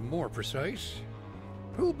 to be more precise.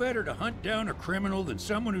 Who better to hunt down a criminal than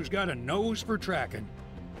someone who's got a nose for tracking?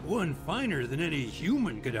 One finer than any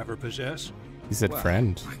human could ever possess. He said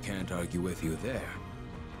friend. I can't argue with you there.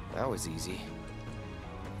 That was easy.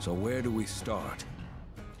 So where do we start?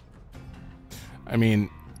 I mean,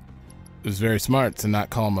 it was very smart to not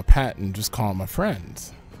call him a pet and just call him a friend.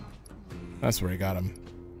 That's where he got him.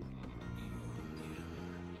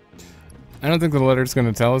 I don't think the letter's going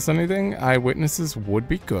to tell us anything. Eyewitnesses would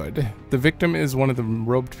be good. The victim is one of the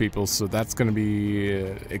robed people, so that's going to be...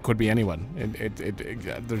 it could be anyone.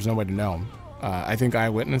 There's no way to know. I think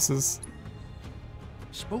eyewitnesses...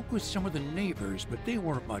 Spoke with some of the neighbors, but they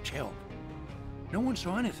weren't much help. No one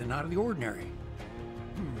saw anything out of the ordinary.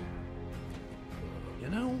 You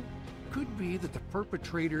know, could be that the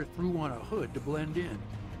perpetrator threw on a hood to blend in.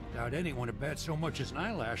 Doubt anyone would bet so much as an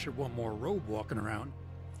eyelash at one more robe walking around.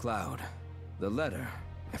 Cloud, the letter,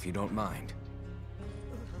 if you don't mind.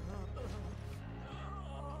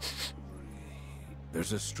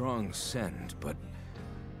 There's a strong scent, but...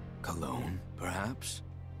 cologne, perhaps?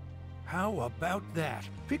 How about that?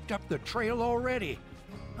 Picked up the trail already.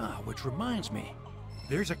 Which reminds me.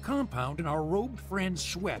 There's a compound in our robed friend's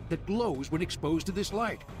sweat that glows when exposed to this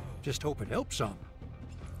light. Just hope it helps some.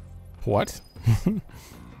 What?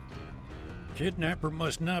 Kidnapper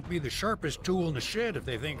must not be the sharpest tool in the shed if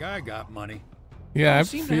they think I got money. Yeah, I have a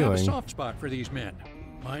seem feeling. to have a soft spot for these men.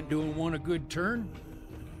 Mind doing one a good turn?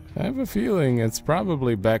 I have a feeling it's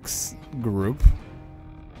probably Beck's group.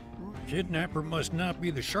 Kidnapper must not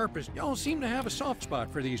be the sharpest. Y'all seem to have a soft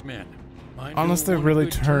spot for these men. Mind Unless they doing one really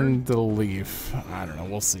good turned the leaf. I don't know,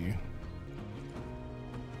 we'll see.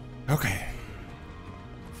 Okay.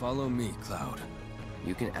 Follow me, Cloud.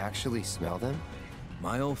 You can actually smell them?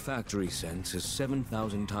 My olfactory sense is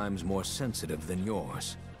 7,000 times more sensitive than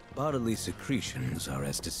yours. Bodily secretions are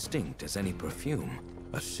as distinct as any perfume.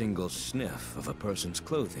 A single sniff of a person's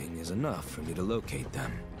clothing is enough for me to locate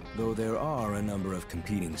them. Though there are a number of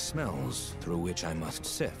competing smells through which I must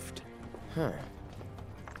sift. Huh.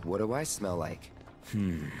 What do I smell like?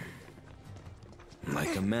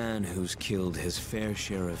 Like a man who's killed his fair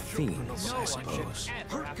share of fiends, I suppose.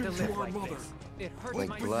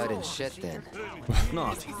 Like blood and shit, then.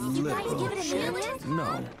 Not literal shit,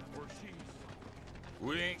 no.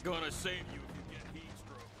 We ain't gonna save you if you get heat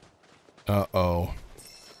stroke. Uh-oh.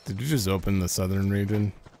 Did you just open the southern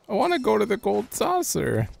region? I want to go to the gold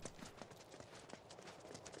saucer.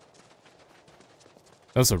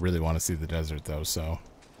 I also really want to see the desert, though, so...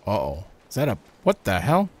 Uh-oh. Is that a... What the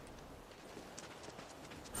hell?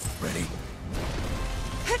 Ready?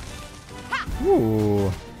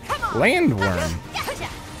 Ooh. Landworm.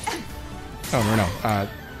 Oh, no.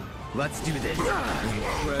 Let's do this.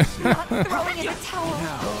 Throwing in the towel.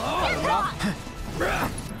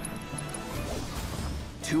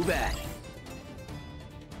 Too bad.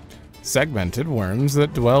 Segmented worms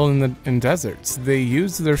that dwell in deserts. They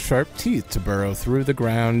use their sharp teeth to burrow through the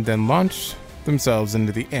ground, then launch themselves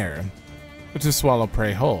into the air to swallow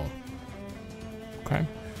prey whole. Okay.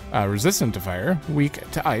 Resistant to fire, weak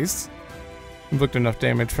to ice. Inflict enough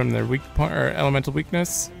damage from their weak point or elemental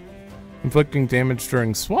weakness. Inflicting damage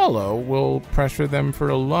during swallow will pressure them for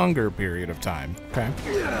a longer period of time. Okay.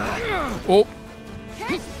 Oh.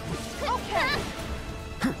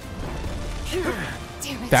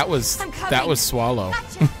 That was swallow.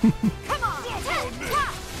 Come on.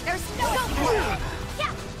 There's no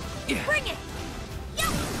bring it.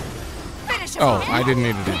 Finish him. Oh, I didn't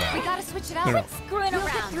need to do that. We gotta switch it out. No. Screwing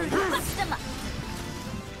around. Bust him up.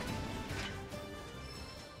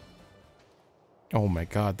 Oh my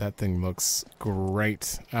god, that thing looks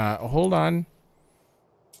great. Hold on.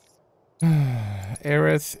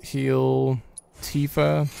 Aerith, heal,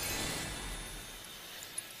 Tifa,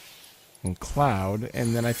 and Cloud.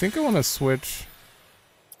 And then I think I want to switch.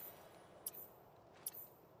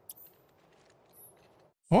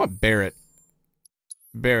 I want Barret.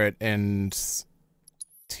 Barret and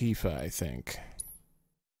Tifa, I think.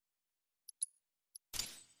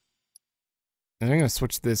 And I'm going to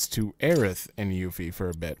switch this to Aerith and Yuffie for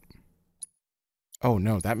a bit. Oh,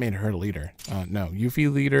 no, that made her leader. No,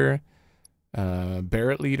 Yuffie leader,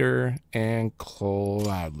 Barret leader, and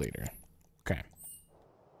Cloud leader. Okay.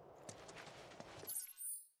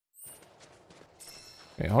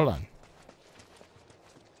 Hey, hold on.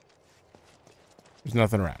 There's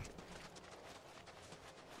nothing around.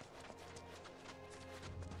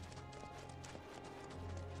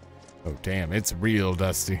 Oh, damn, it's real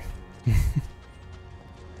dusty.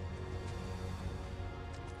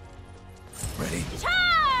 Ready?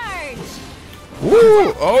 Charge!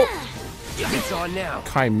 Woo! Oh! It's on now.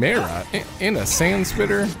 Chimera in a sand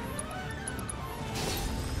spitter.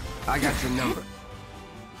 I got your number.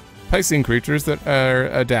 Piscean creatures that are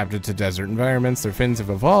adapted to desert environments, their fins have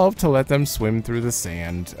evolved to let them swim through the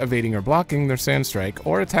sand, evading or blocking their sand strike,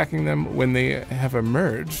 or attacking them when they have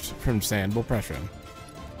emerged from sand will pressure them.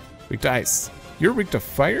 Weak to ice. You're weak to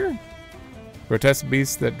fire? Grotesque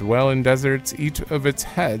beasts that dwell in deserts, each of its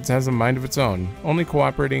heads has a mind of its own, only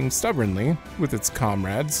cooperating stubbornly with its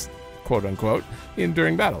comrades, quote-unquote,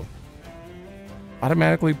 during battle.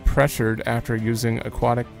 Automatically pressured after using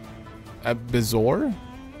aquatic... Bezor?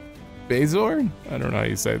 Bazor? I don't know how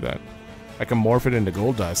you say that. I can morph it into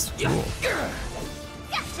gold dust. Cool.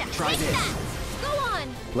 Gotcha. Try this. Go on.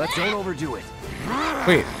 Let's don't overdo it.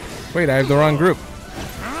 Wait, I have the wrong group.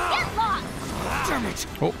 Get lost. Damn it.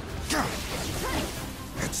 Oh.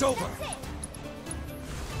 It's over.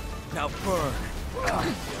 Now burn.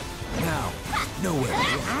 Now,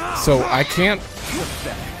 nowhere. So I can't...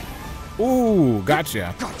 Ooh,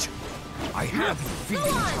 gotcha. Gotcha. I have you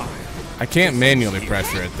feeding time. I can't manually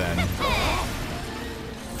pressure it then.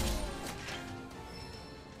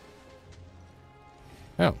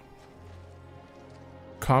 Oh.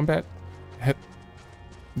 Combat...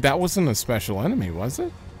 That wasn't a special enemy, was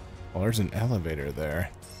it? Well, there's an elevator there.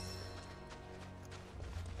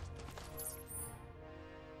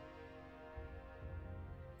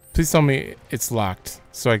 Please tell me it's locked,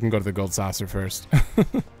 so I can go to the gold saucer first.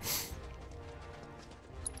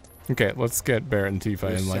 Okay, let's get Barret and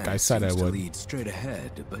Tifa in like I said I would. Lead straight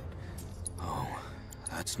ahead, but oh,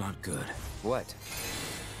 that's not good. What?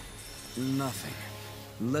 Nothing.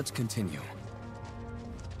 Let's continue.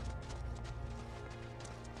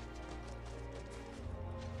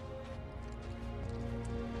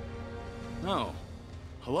 Oh,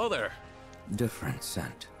 hello there. Different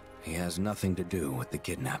scent. He has nothing to do with the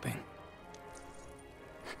kidnapping.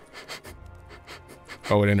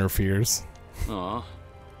 Oh, it interferes. Aw,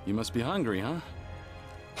 you must be hungry, huh?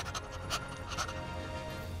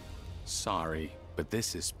 Sorry, but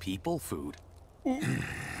this is people food.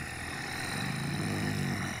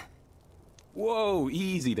 Whoa,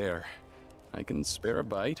 easy there. I can spare a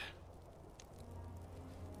bite.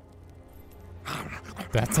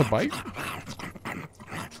 That's a bite?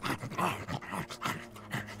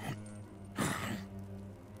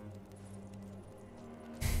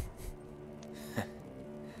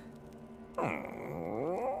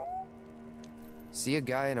 See a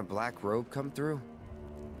guy in a black robe come through?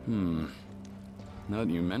 Now that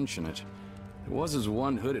you mention it, there was this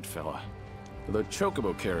one hooded fella with a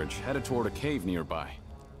chocobo carriage headed toward a cave nearby.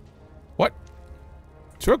 What?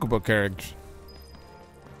 Chocobo carriage?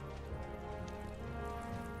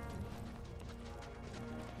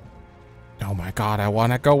 Oh my god, I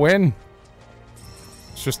want to go in.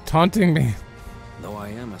 It's just taunting me. Though I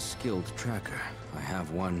am a skilled tracker, I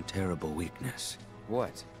have one terrible weakness.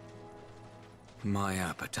 What? My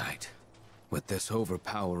appetite. With this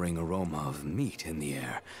overpowering aroma of meat in the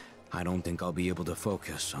air, I don't think I'll be able to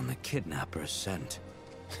focus on the kidnapper's scent.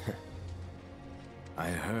 I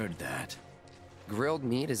heard that. Grilled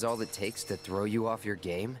meat is all it takes to throw you off your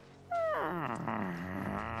game?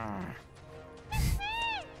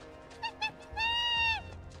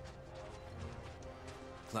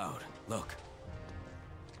 Cloud, look.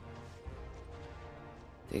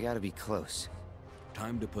 They gotta be close.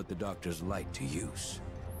 Time to put the doctor's light to use.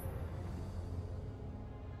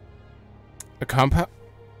 A compound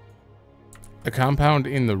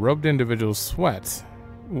in the robed individual's sweat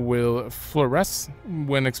will fluoresce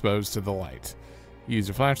when exposed to the light. Use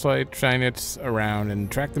your flashlight, shine it around, and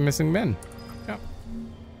track the missing men. Yep.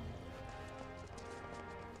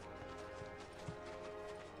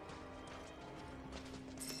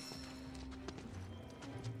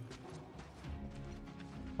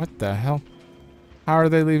 the hell? How are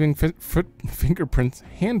they leaving fingerprints,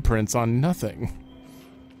 handprints on nothing?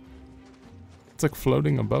 It's like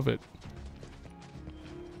floating above it.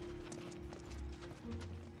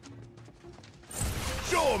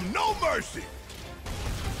 Show them no mercy.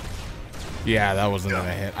 Yeah, that wasn't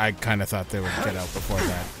gonna hit. I kind of thought they would get out before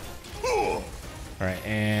that. All right,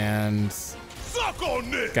 and suck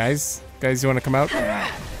on this. Guys, you want to come out?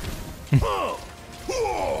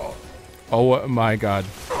 Oh my God.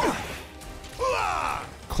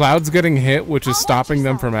 Cloud's getting hit, which is stopping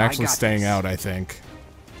them from actually staying out, I think.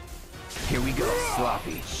 Here we go,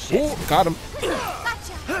 sloppy. Oh, got him.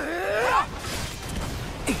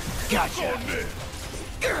 Gotcha.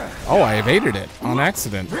 Oh, I evaded it on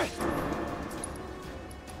accident. All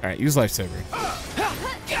right, use lifesaver.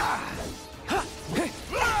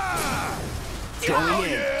 Going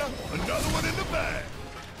in. Yeah, another one in the bag.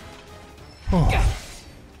 Oh.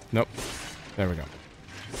 Nope. There we go.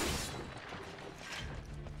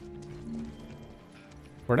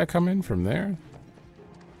 Where'd I come in from there?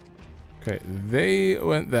 Okay, they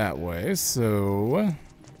went that way, so...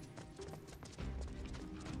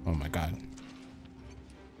 Oh my God.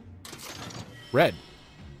 Red.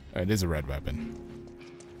 Oh, it is a red weapon.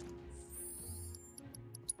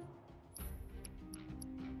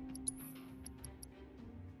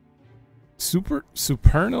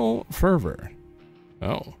 Supernal Fervor.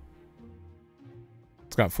 Oh.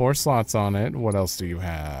 It's got 4 slots on it. What else do you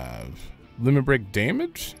have? Limit break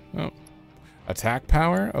damage? Oh. Attack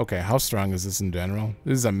power? Okay, how strong is this in general?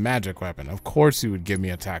 This is a magic weapon. Of course you would give me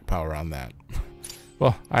attack power on that.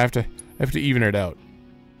 Well, I have to even it out.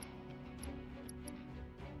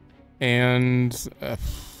 And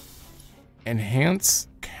enhance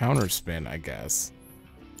counterspin, I guess.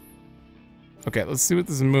 Okay, let's see what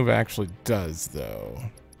this move actually does, though.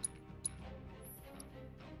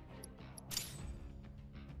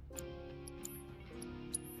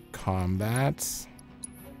 Combat.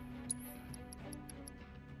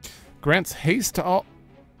 Grants haste to all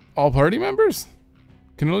party members?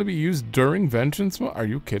 Can only be used during vengeance mode? Are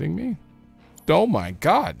you kidding me? Oh my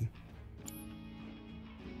God.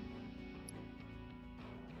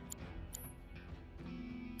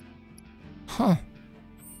 Huh.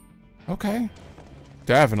 Okay.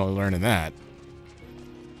 Definitely learning that.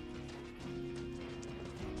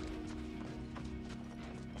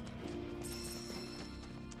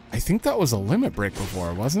 I think that was a limit break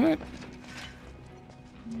before, wasn't it?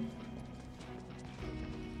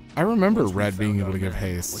 I remember Red being able to give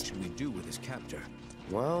haste. What should we do with his captor?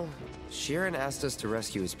 Well, Sheeran asked us to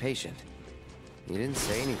rescue his patient. He didn't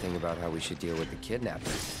say anything about how we should deal with the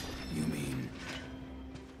kidnapper. You mean?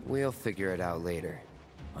 We'll figure it out later.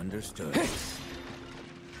 Understood.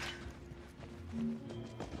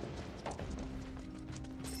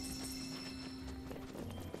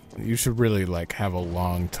 You should really, like, have a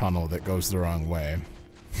long tunnel that goes the wrong way.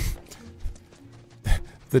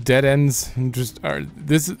 The dead ends just are...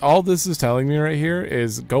 all this is telling me right here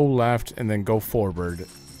is go left and then go forward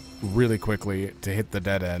really quickly to hit the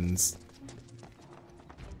dead ends.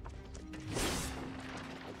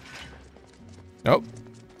 Nope.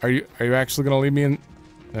 Are you actually gonna leave me in?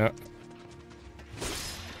 No.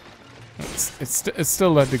 It's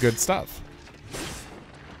still led to good stuff.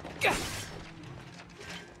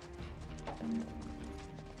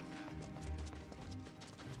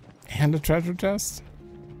 And a treasure chest.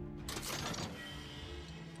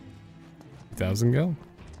 1,000 gil.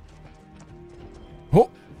 Oh.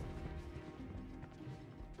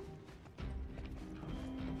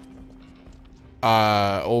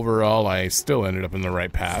 Overall, I still ended up in the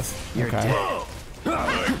right path. You're okay.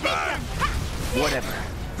 dead. Whatever.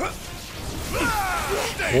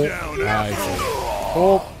 Oh, I see.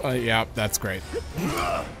 Oh, yeah, that's great.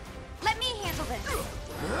 Let me handle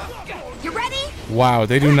this. You ready? Wow,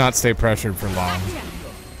 they do not stay pressured for long.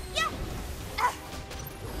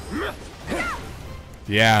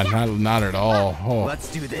 Yeah, not at all. Oh. Let's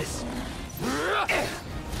do this.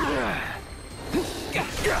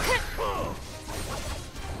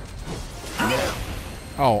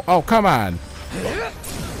 Oh, come on.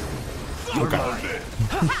 Okay.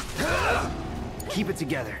 Keep it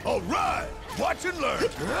together. All right, watch and learn.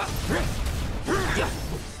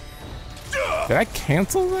 Did I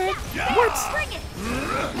cancel that? What?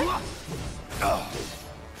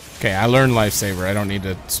 Okay, I learned lifesaver. I don't need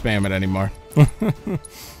to spam it anymore.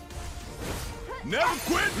 Never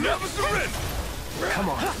quit, never surrender. Come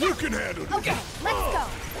on, you can handle it. Okay,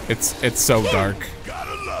 let's go. It's so dark.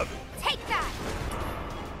 Gotta love it. Take that.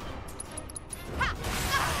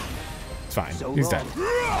 It's fine. So He's dead.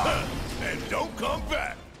 And don't come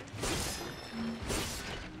back.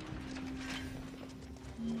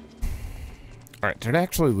 Alright, did I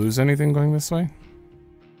actually lose anything going this way?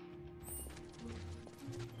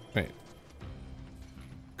 Wait.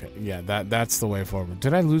 Okay, yeah, that's the way forward.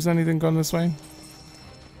 Did I lose anything going this way?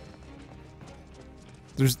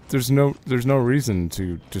 There's no reason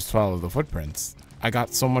to just follow the footprints. I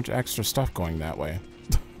got so much extra stuff going that way.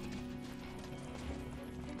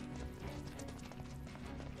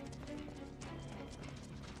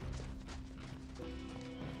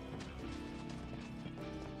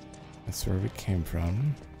 That's where we came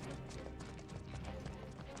from.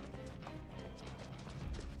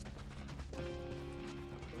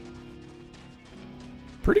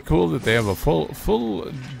 Pretty cool that they have a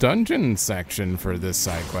full dungeon section for this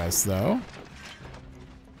side quest, though.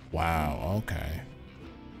 Wow. Okay.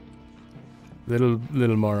 Little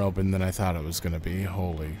more open than I thought it was gonna be.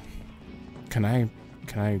 Holy. Can I?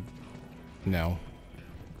 No.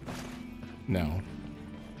 No.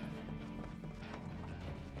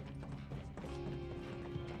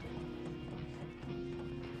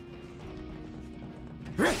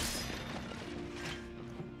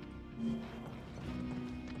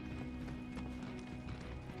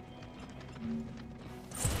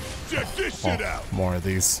 Check this shit out. More of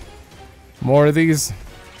these. More of these.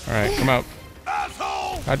 All right, come out.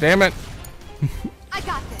 God damn it. I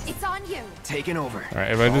got this. It's on you. Taking over. All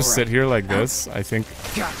right, if I just sit here like this, I think.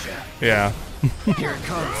 Gotcha. Yeah. Here it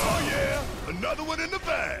comes. Oh yeah, another one in the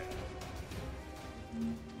bag.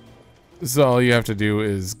 So all you have to do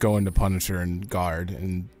is go into Punisher and guard,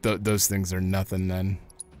 and those things are nothing then.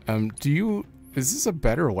 Is this a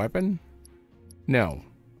better weapon? No.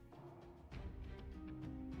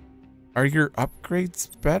 Are your upgrades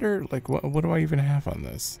better? Like, what do I even have on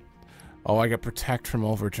this? Oh, I got Protect from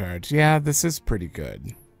Overcharge. Yeah, this is pretty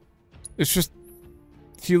good. It's just,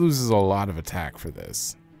 he loses a lot of attack for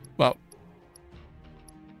this. Well,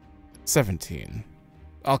 17.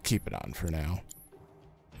 I'll keep it on for now.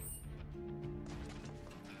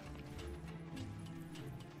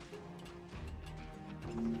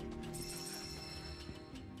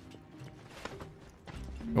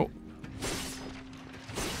 Oh.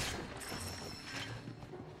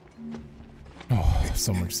 Oh,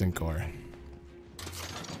 so much zinc ore.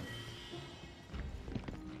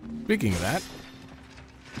 Speaking of that,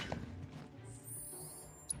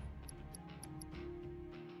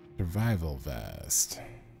 survival vest.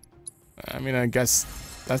 I mean, I guess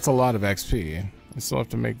that's a lot of XP. I still have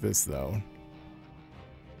to make this though.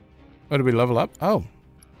 Oh, did we level up? Oh.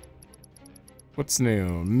 What's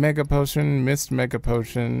new? Mega Potion, Mist Mega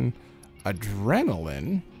Potion,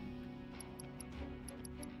 Adrenaline.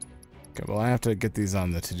 Okay, well I have to get these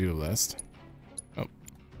on the to-do list. Oh.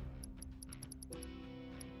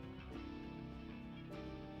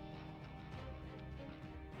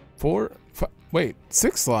 Wait,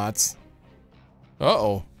 6 slots?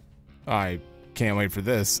 Uh-oh. I can't wait for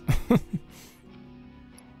this.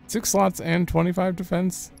 6 slots and 25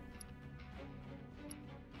 defense?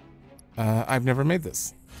 I've never made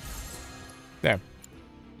this. There.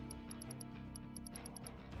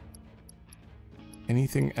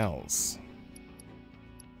 Anything else?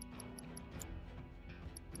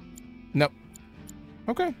 Nope.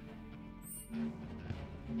 Okay.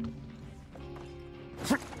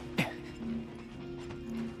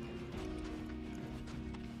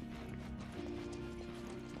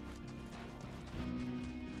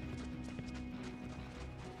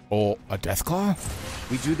 Oh, a Deathclaw?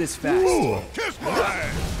 We do this fast. Ooh, kiss my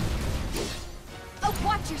ass. Oh,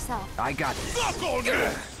 watch yourself. I got this. Fuck on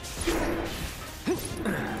this.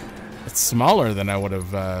 It's smaller than I would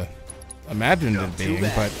have imagined it being,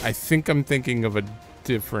 but I think I'm thinking of a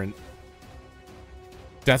different...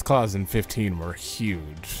 Deathclaws in 15 were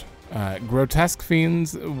huge. Grotesque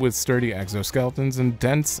fiends with sturdy exoskeletons and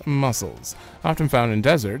dense muscles. Often found in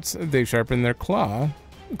deserts, they sharpen their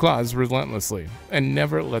claws relentlessly and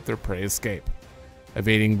never let their prey escape.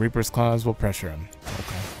 Evading Reaper's claws will pressure him.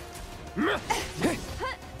 Okay.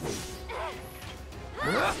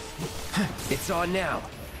 It's on now.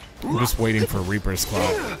 I'm just waiting for Reaper's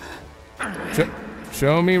claw.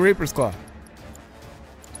 Show me Reaper's claw.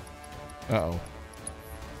 Uh-oh.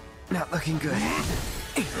 Not looking good.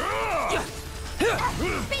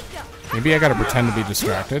 Maybe I gotta pretend to be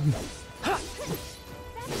distracted.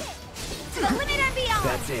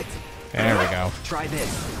 That's it. There we go. Try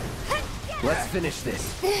this. Let's finish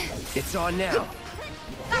this. It's on now.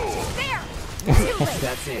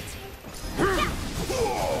 That's it.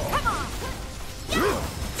 Come on.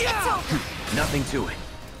 Nothing to it.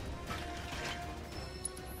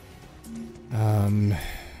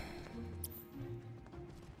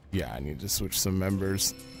 Yeah, I need to switch some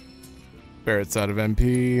members. Barrett's out of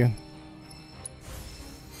MP.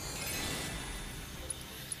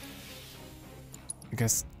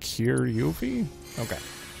 guess Kiryuvi? Okay.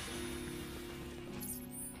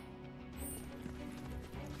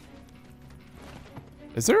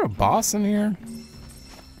 Is there a boss in here?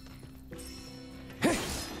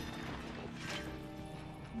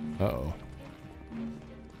 Uh-oh.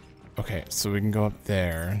 Okay, so we can go up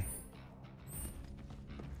there.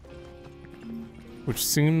 Which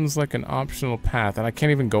seems like an optional path, and I can't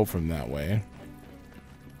even go from that way.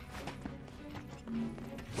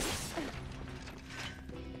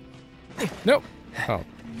 Nope. Oh.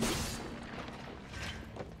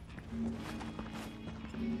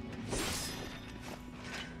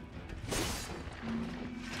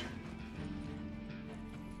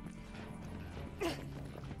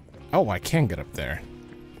 Oh, I can get up there.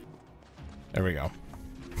 There we go.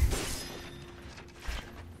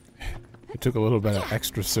 It took a little bit of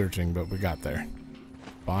extra searching, but we got there.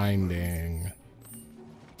 Binding.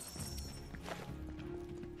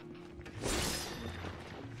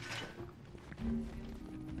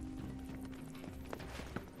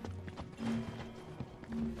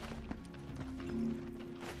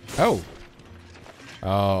 Oh.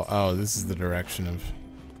 Oh, this is the direction of...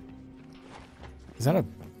 Is that a...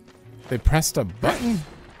 They pressed a button?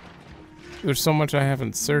 There's so much I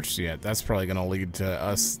haven't searched yet. That's probably going to lead to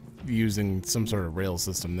us using some sort of rail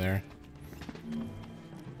system there.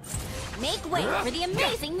 Make way for the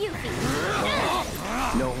amazing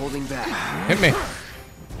Yuffie. No holding back. Hit me.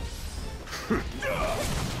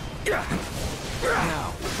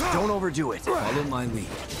 Now, don't overdo it. Follow my lead.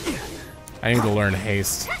 I need to learn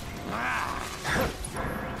haste.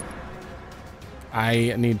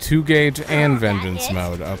 I need 2 gauge and vengeance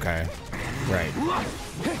mode. Okay. Right.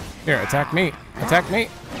 Here, attack me. Attack me.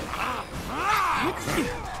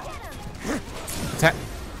 Attack.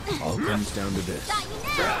 All comes down to this.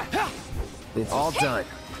 It's all done.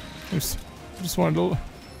 I just wanted to...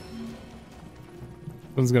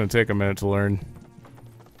 This is gonna take a minute to learn.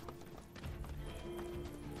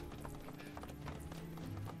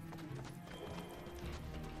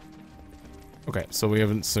 Okay, so we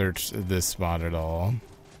haven't searched this spot at all.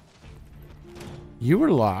 You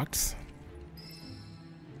were locked.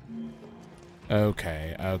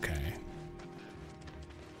 Okay, okay.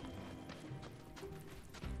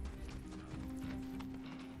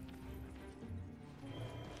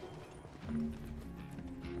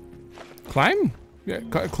 Climb? Yeah,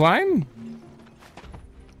 climb?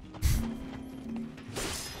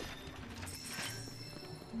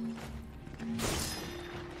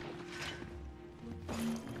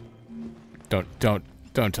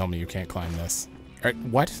 Don't tell me you can't climb this. All right,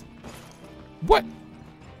 what? What?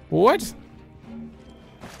 What?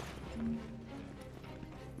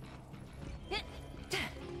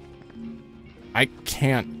 I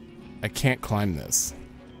can't climb this.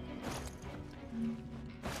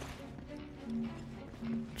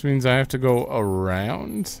 Which means I have to go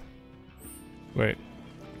around? Wait.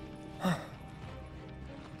 Is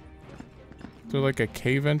there like a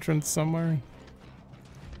cave entrance somewhere?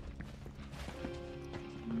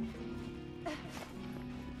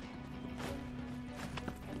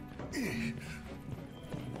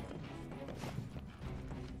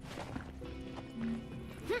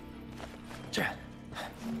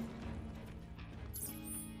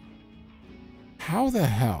 How the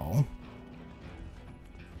hell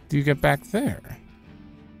do you get back there?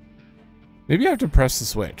 Maybe I have to press the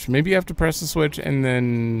switch. Maybe you have to press the switch and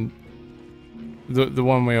then the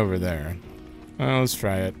one way over there. Let's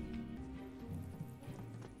try it.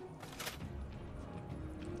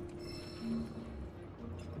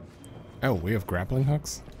 Oh, we have grappling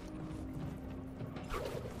hooks?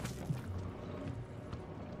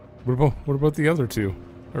 What about the other 2?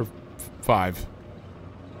 Or 5?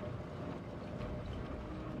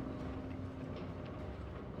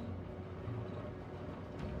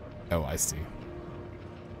 Oh, I see.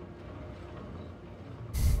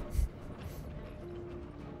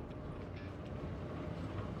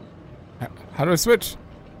 How do I switch?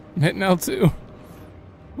 I'm hitting L2.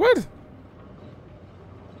 What?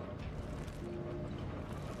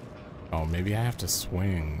 Oh, maybe I have to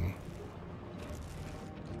swing.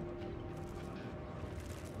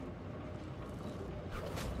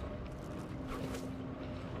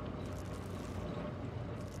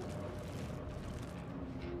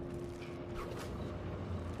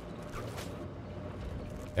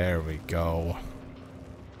 There we go.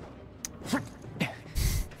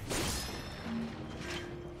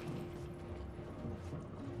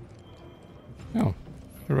 Oh,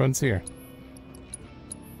 everyone's here.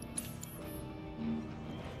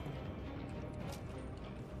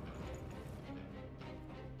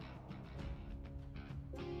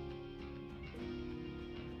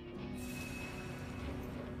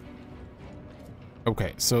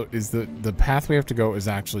 Okay, so is the path we have to go is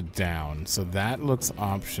actually down, so that looks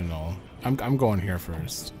optional. I'm going here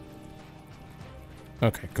first.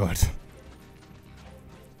 Okay, good.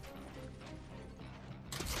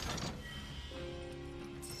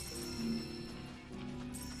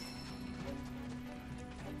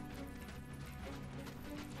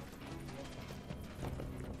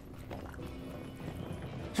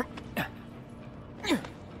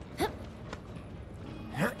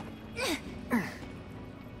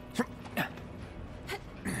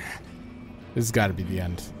 This has got to be the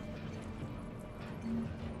end.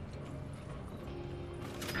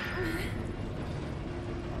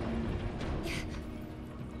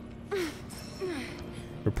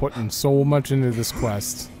 We're putting so much into this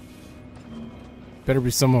quest. Better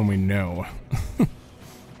be someone we know.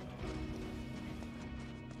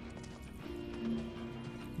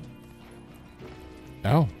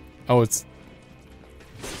 Oh. Oh, it's...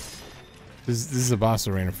 This is a boss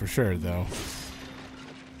arena for sure, though.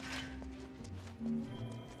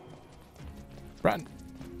 Run!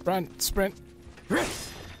 Run! Sprint!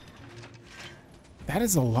 That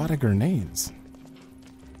is a lot of grenades.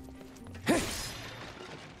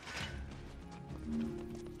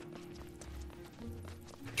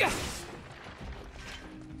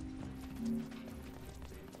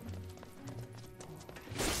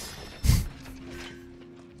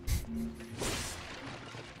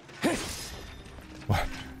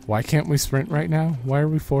 Why can't we sprint right now? Why are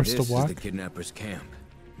we forced to walk? This is the kidnappers' camp.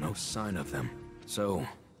 No sign of them. So,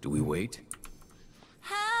 do we wait?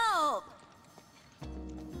 Help!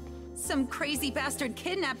 Some crazy bastard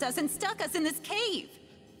kidnapped us and stuck us in this cave.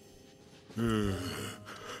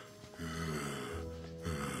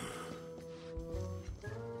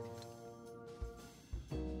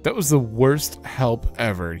 That was the worst help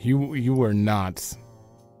ever. You were not.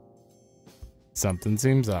 Something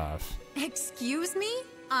seems off. Excuse me?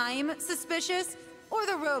 I'm suspicious? Or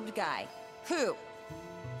the robed guy? Who?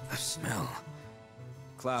 The smell.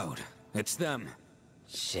 Cloud, it's them.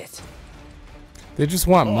 Shit. They just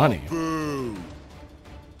want money. Boo!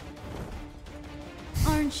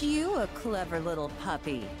 Aren't you a clever little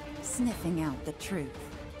puppy, sniffing out the truth?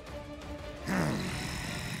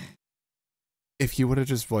 If you would have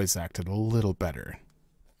just voice acted a little better,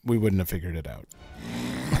 we wouldn't have figured it out.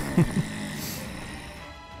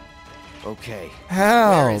 Okay.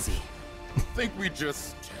 Help! Where is he? Think we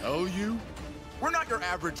just tell you? We're not your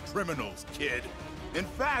average criminals, kid. In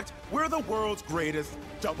fact, we're the world's greatest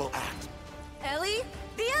double act. Ellie,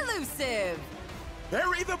 the elusive.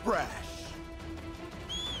 Harry the brash.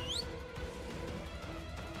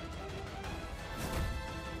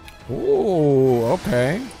 Ooh,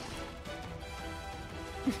 okay.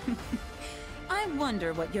 I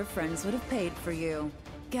wonder what your friends would have paid for you.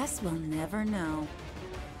 Guess we'll never know.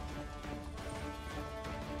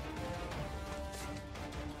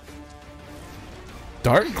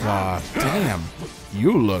 Dark Claw, damn,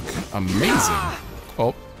 you look amazing.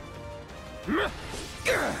 Oh.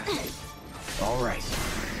 All right.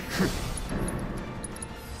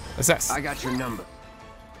 Assess. I got your number.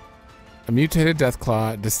 A mutated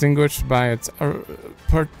Deathclaw, distinguished by its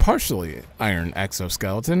partially iron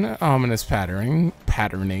exoskeleton, ominous patterning,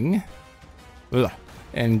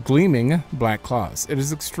 and gleaming black claws. It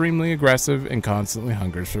is extremely aggressive and constantly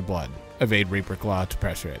hungers for blood. Evade Reaper Claw to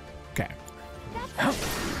pressure it. Okay.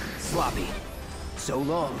 Sloppy. So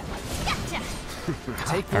long. Gotcha.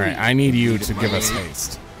 Take All right, I need you to give us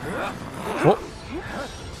haste. Whoa.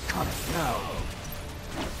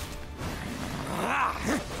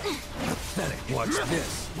 Watch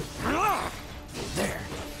this. There.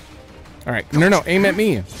 All right, no, aim at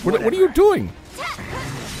me. What are you doing?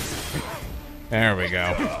 There we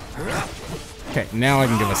go. Okay, now I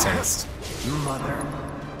can give us haste. Mother.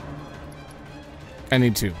 I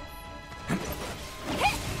need two.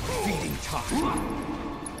 Feeding time.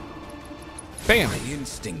 Bam. My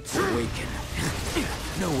instincts awaken.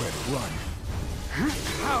 Nowhere to run.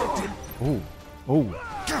 How did... Oh, oh.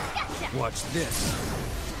 Watch this.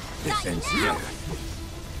 This ends here.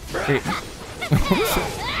 Hey.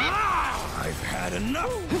 I've had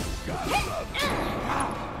enough.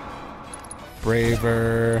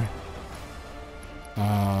 Braver.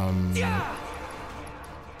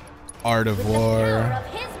 Art of War.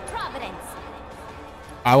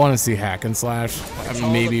 I want to see Hack and Slash.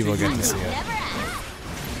 Maybe we'll get to see it.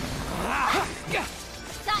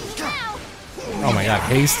 Oh my god,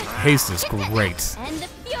 haste is great. And the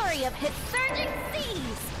fury of his surging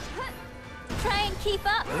seas. Try and keep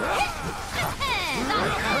up.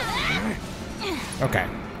 Okay,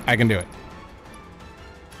 I can do it.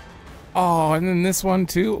 Oh, and then this one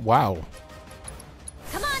too. Wow.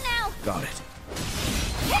 Come on now. Got it.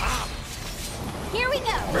 Here we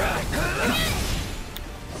go.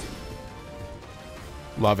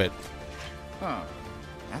 Love it. Huh.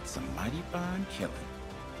 That's a mighty fine killing.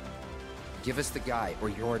 Give us the guy, or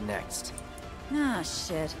you're next. Ah,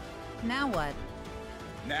 shit. Now what?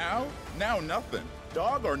 Now? Now nothing.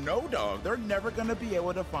 Dog or no dog, they're never gonna be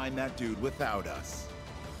able to find that dude without us.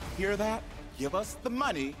 Hear that? Give us the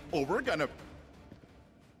money, or we're gonna...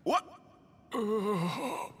 What?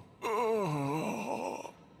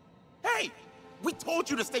 Hey! We told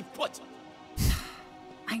you to stay put!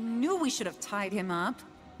 I knew we should have tied him up.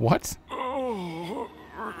 What?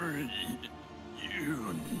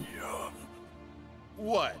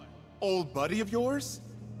 What? Old buddy of yours?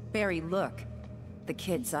 Barry, look. The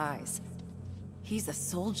kid's eyes. He's a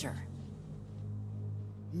soldier.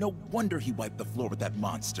 No wonder he wiped the floor with that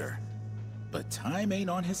monster. But time ain't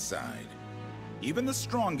on his side. Even the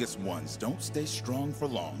strongest ones don't stay strong for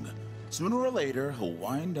long. Sooner or later, he'll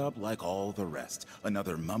wind up like all the rest.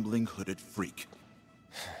 Another mumbling hooded freak.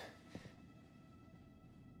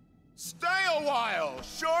 Stay a while!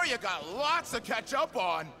 Sure, you got lots to catch up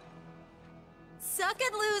on! Suck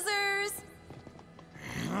it, losers!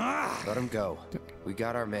 Let him go. We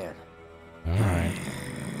got our man. Alright.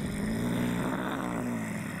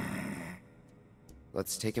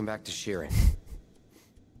 Let's take him back to Sheeran.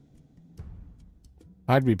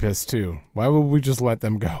 I'd be pissed too. Why would we just let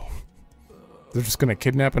them go? They're just gonna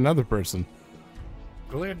kidnap another person.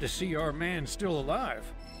 Glad to see our man still alive.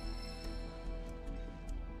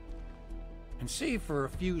 And save for a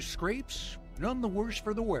few scrapes, none the worse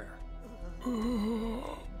for the wear. I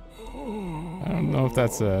don't know if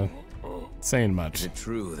that's saying much. Is it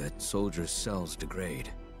true that soldiers' cells degrade?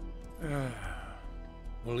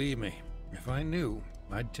 Believe me, if I knew,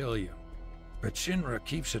 I'd tell you. But Shinra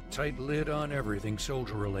keeps a tight lid on everything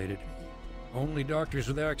soldier-related. Only doctors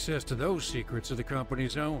with access to those secrets are the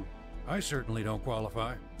company's own. I certainly don't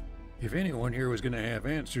qualify. If anyone here was gonna have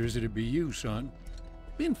answers, it'd be you, son.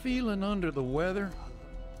 Been feeling under the weather?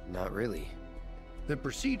 Not really. The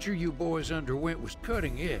procedure you boys underwent was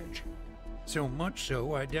cutting edge. So much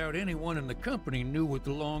so, I doubt anyone in the company knew what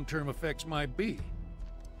the long-term effects might be.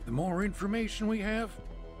 The more information we have,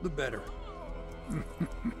 the better.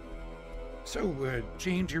 So,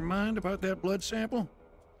 change your mind about that blood sample?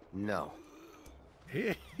 No.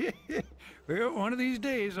 Well, one of these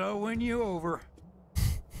days I'll win you over.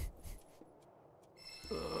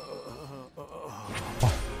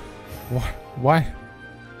 Why?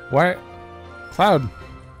 Why? Cloud.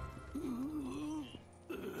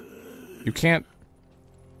 You can't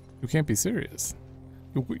be serious.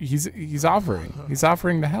 He's offering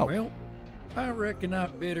to help. Well, I reckon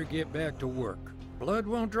I'd better get back to work. Blood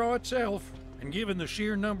won't draw itself, and given the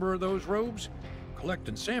sheer number of those robes,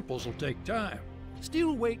 collecting samples will take time.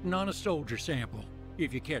 Still waiting on a soldier sample,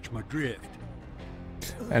 if you catch my drift.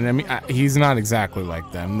 And I mean, he's not exactly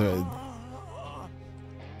like them. The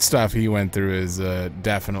stuff he went through is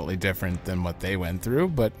definitely different than what they went through,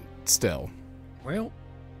 but still. Well,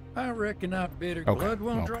 I reckon I'd better. Okay, Blood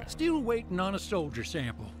won't okay. draw. Still waiting on a soldier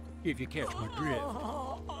sample, if you catch my drift.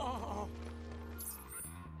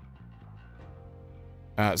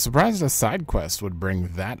 Surprised a side quest would bring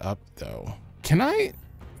that up, though. Can I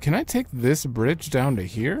take this bridge down to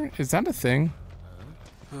here? Is that a thing?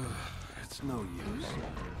 It's no use.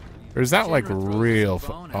 Or is that like real?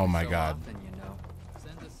 Oh my god.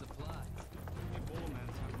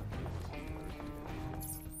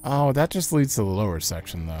 Oh, that just leads to the lower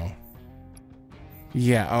section, though.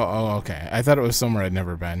 Yeah, oh, okay. I thought it was somewhere I'd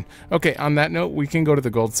never been. Okay, on that note, we can go to the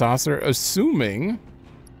Gold Saucer, assuming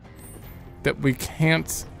that we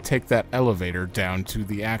can't take that elevator down to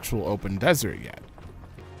the actual open desert yet.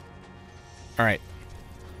 Alright.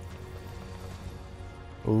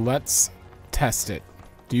 Let's test it.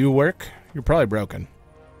 Do you work? You're probably broken.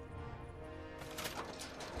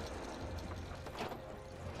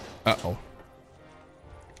 Uh-oh.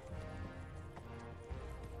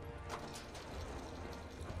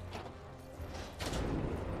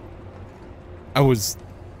 I was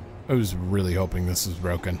really hoping this was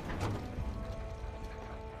broken.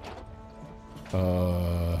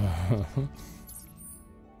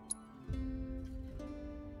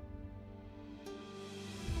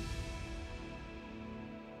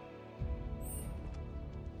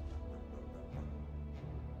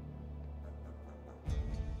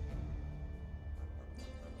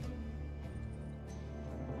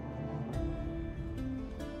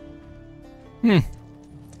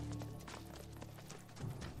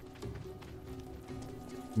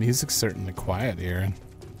 Music's certainly quiet here.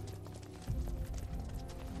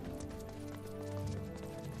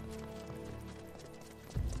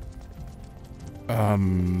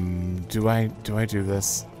 Do I do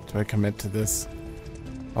this? Do I commit to this?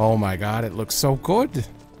 Oh my god, it looks so good.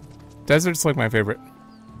 Desert's like my favorite.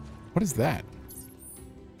 What is that?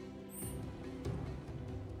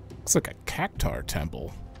 Looks like a cactar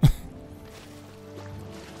temple.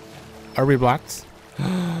 Are we blocked?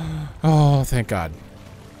 Oh, thank God.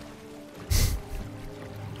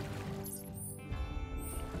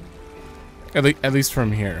 At least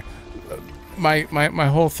from here. My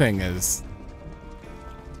whole thing is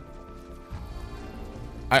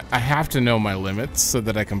I have to know my limits so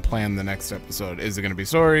that I can plan the next episode. Is it going to be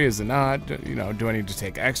story? Is it not? You know, do I need to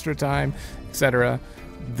take extra time, etc.?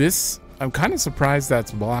 This, I'm kind of surprised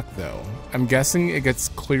that's blocked though. I'm guessing it gets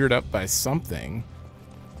cleared up by something.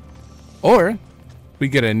 Or we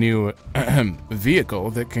get a new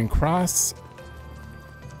vehicle that can cross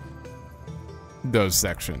those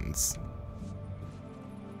sections.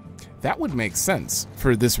 That would make sense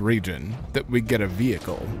for this region, that we get a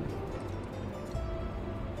vehicle.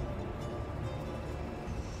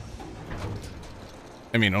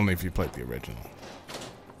 I mean, only if you played the original.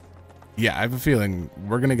 Yeah, I have a feeling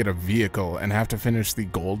we're gonna get a vehicle and have to finish the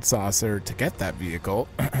gold saucer to get that vehicle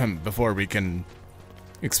before we can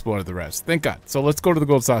explore the rest. Thank God. So let's go to the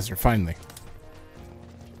gold saucer, finally.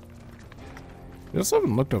 We also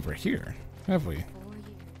haven't looked over here, have we?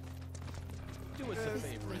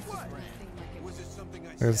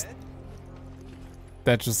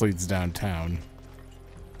 That just leads downtown.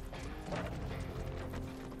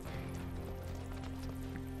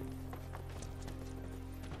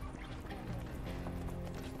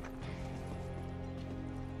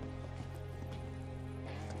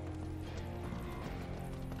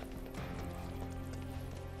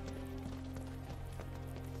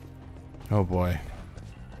 Oh boy.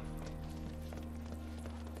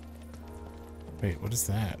 Wait, what is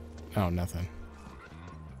that? Oh, nothing.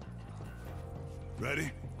 Ready?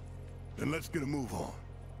 Then let's get a move on.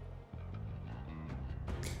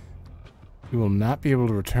 We will not be able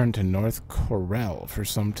to return to North Corel for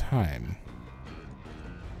some time.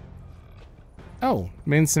 Oh,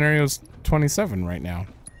 main scenario's 27 right now.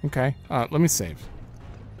 Okay, let me save.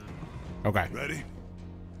 Okay. Ready?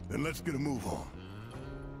 Then let's get a move on.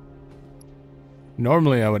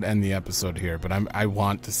 Normally I would end the episode here, but I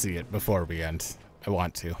want to see it before we end. I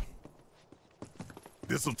want to.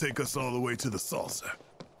 This'll take us all the way to the saucer.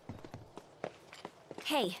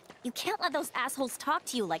 Hey, you can't let those assholes talk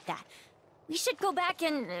to you like that. We should go back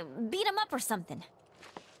and beat them up or something.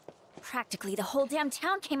 Practically the whole damn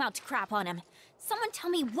town came out to crap on him. Someone tell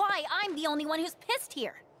me why I'm the only one who's pissed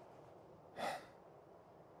here.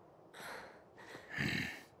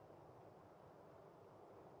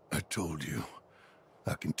 I told you.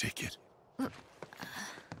 I can take it.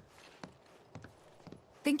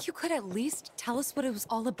 Think you could at least tell us what it was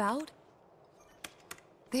all about?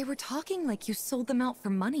 They were talking like you sold them out for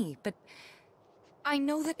money, but I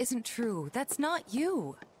know that isn't true. That's not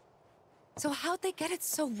you. So how'd they get it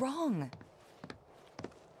so wrong?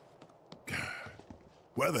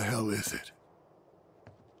 Where the hell is it?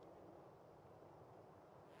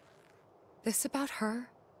 This about her?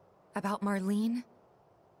 About Marlene?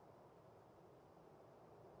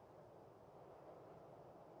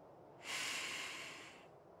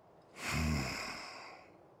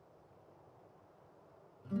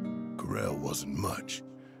 Corel wasn't much.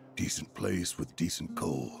 Decent place with decent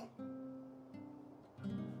coal.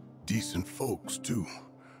 Decent folks, too.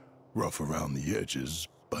 Rough around the edges,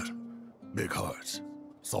 but big hearts.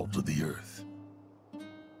 Salt of the earth.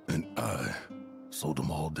 And I sold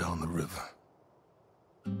them all down the river.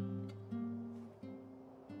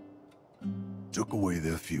 Took away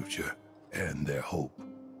their future and their hope.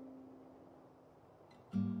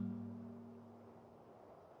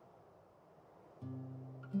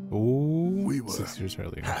 Ooh, we were 6 years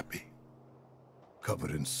earlier. Happy.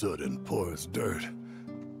 Covered in soot and poor as dirt.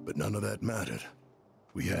 But none of that mattered.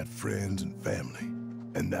 We had friends and family,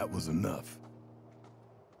 and that was enough.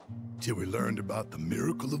 Till we learned about the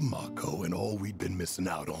miracle of Mako and all we'd been missing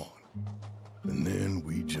out on. And then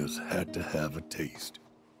we just had to have a taste.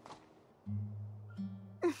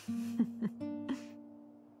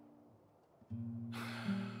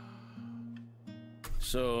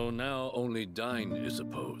 So now only Dine is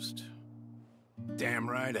opposed. Damn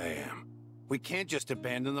right I am. We can't just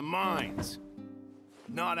abandon the mines.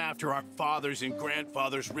 Not after our fathers and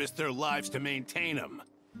grandfathers risked their lives to maintain them.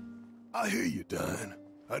 I hear you, Dine.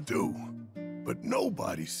 I do. But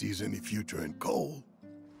nobody sees any future in coal.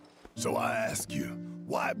 So I ask you,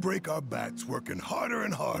 why break our backs working harder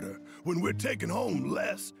and harder when we're taking home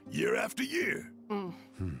less year after year?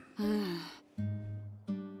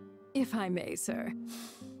 If I may, sir.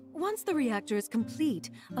 Once the reactor is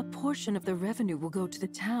complete, a portion of the revenue will go to the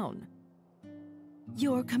town.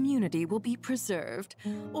 Your community will be preserved,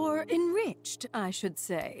 or enriched, I should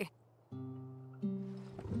say.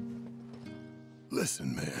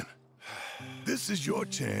 Listen, man. This is your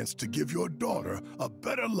chance to give your daughter a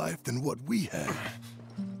better life than what we had.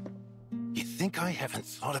 You think I haven't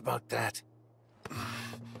thought about that?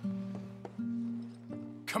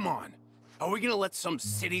 Come on. Are we gonna let some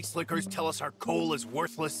city slickers tell us our coal is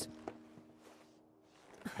worthless?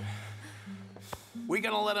 We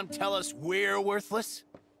gonna let them tell us we're worthless?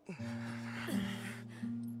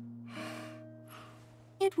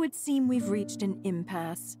 It would seem we've reached an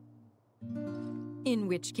impasse. In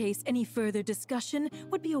which case, any further discussion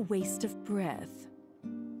would be a waste of breath.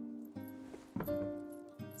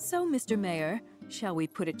 So, Mr. Mayor, shall we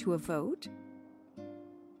put it to a vote?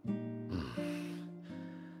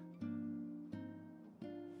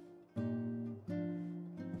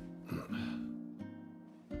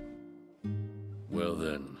 Well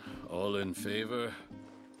then, all in favor?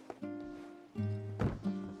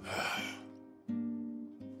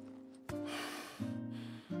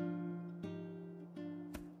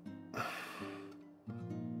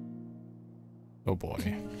 Oh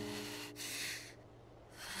boy.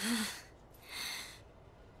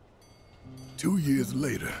 Two years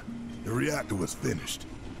later, the reactor was finished,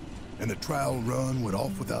 and the trial run went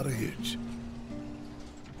off without a hitch.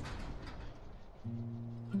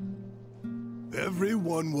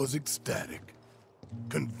 Everyone was ecstatic,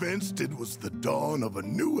 convinced it was the dawn of a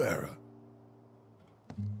new era.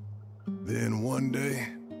 Then one day,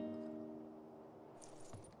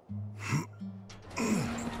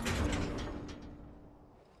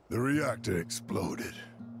 the reactor exploded.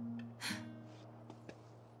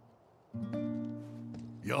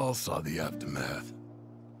 Y'all saw the aftermath.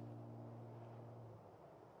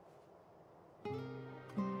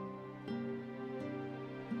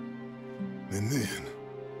 And then,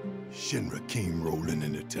 Shinra came rolling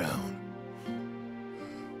into town.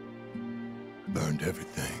 Burned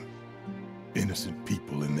everything. Innocent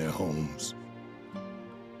people in their homes.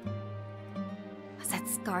 Was that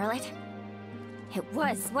Scarlet? It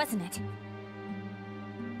was, wasn't it?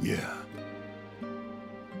 Yeah.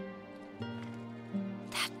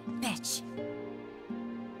 That bitch.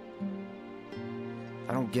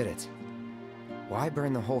 I don't get it. Why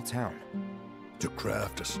burn the whole town? To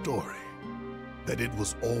craft a story. That it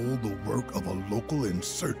was all the work of a local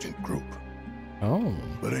insurgent group. Oh.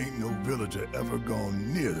 But ain't no villager ever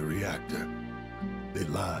gone near the reactor. They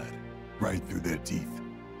lied right through their teeth.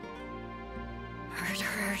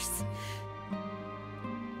 Murderers.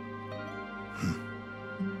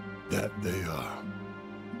 That they are.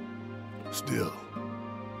 Still,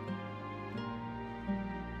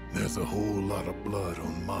 there's a whole lot of blood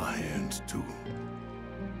on my hands, too.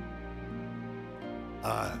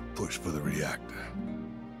 I pushed for the reactor.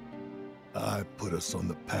 I put us on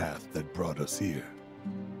the path that brought us here.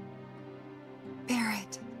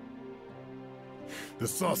 Barrett. The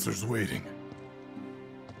saucer's waiting.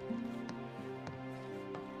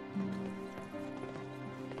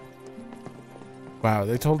 Wow,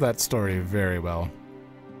 they told that story very well.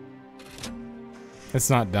 It's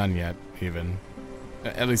not done yet, even.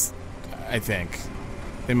 At least, I think.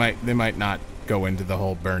 They might not go into the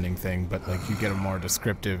whole burning thing, but like you get a more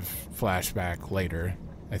descriptive flashback later,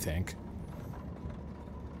 I think.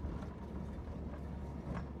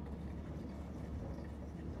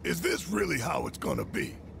 Is this really how it's gonna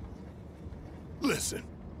be? Listen,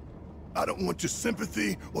 I don't want your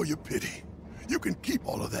sympathy or your pity. You can keep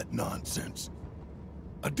all of that nonsense.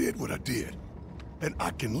 I did what I did, and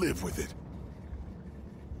I can live with it.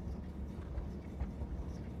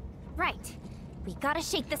 Right. We gotta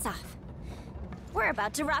shake this off. We're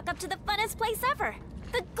about to rock up to the funnest place ever.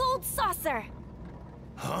 The Gold Saucer.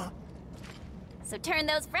 Huh? So turn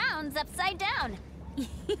those frowns upside down.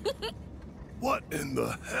 What in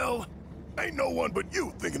the hell? Ain't no one but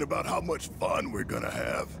you thinking about how much fun we're gonna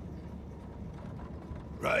have.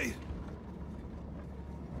 Right?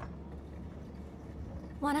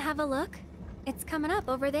 Wanna have a look? It's coming up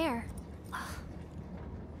over there.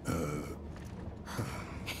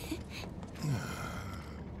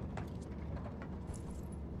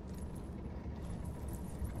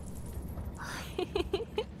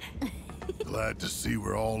 Glad to see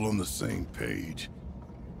we're all on the same page.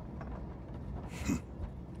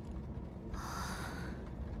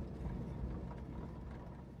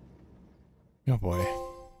 Oh boy.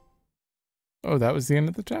 Oh, that was the end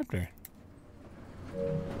of the chapter.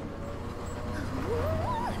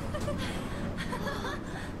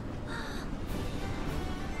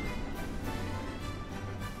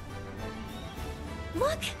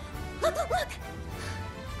 Look! Look, look, look!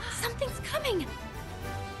 Something's coming!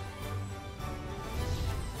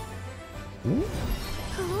 Ooh.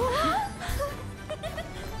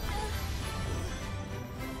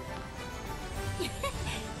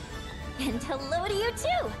 And hello to you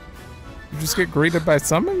too! You just get greeted by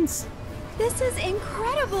summons? This is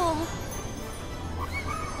incredible!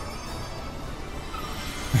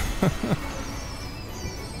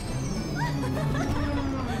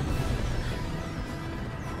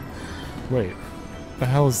 Wait, the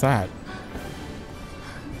hell is that?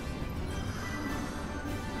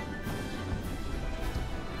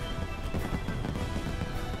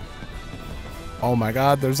 Oh my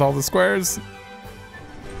god, there's all the squares.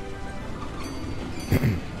 Woo!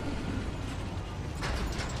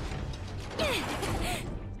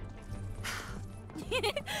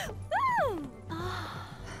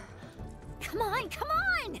 Come on, come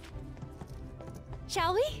on!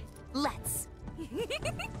 Shall we? Let's.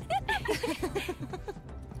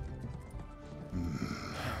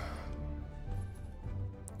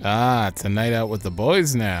 Ah, it's a night out with the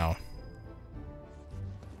boys now.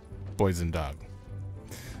 Boys and dog.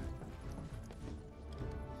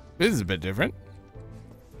 This is a bit different.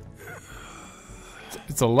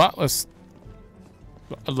 It's a lot less,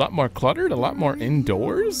 a lot more cluttered, a lot more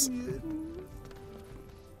indoors.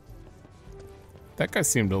 That guy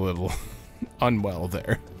seemed a little unwell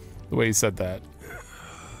there, the way he said that.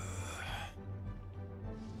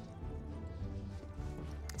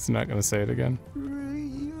 He's not gonna say it again.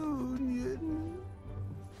 Reunion.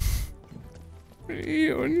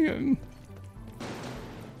 Reunion.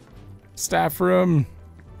 Staff room.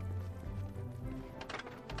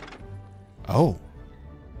 Oh.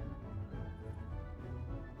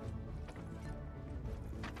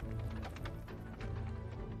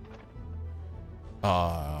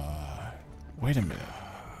 Wait a minute.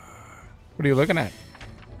 What are you looking at?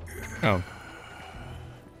 Oh.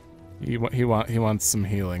 He wants some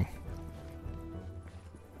healing.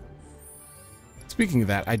 Speaking of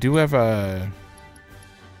that, I do have a...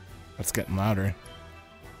 That's getting louder.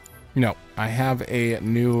 No, I have a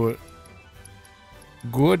new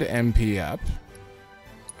good MP up.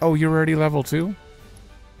 Oh, you're already level 2? Well,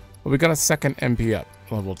 we got a second MP up,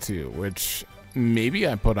 level 2, which maybe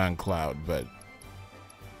I put on Cloud, but...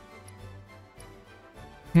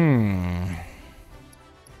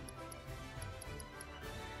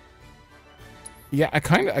 Yeah, I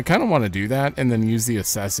kind of want to do that and then use the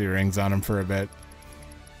Assassin rings on him for a bit.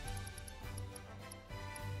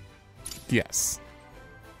 Yes.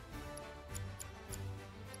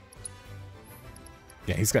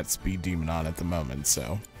 Yeah, he's got Speed Demon on at the moment,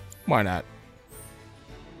 so why not?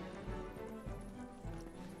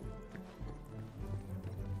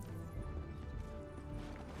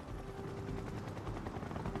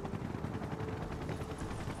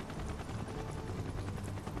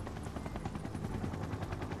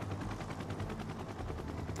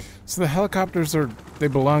 So the helicopters they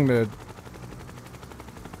belong to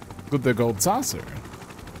the Gold Saucer.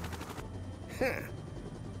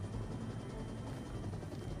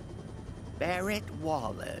 Barrett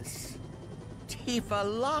Wallace,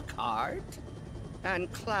 Tifa Lockhart, and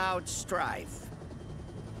Cloud Strife.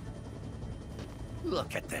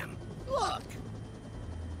 Look at them. Look!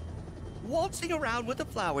 Waltzing around with the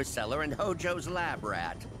flower seller and Hojo's lab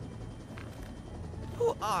rat.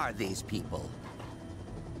 Who are these people?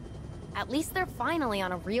 At least they're finally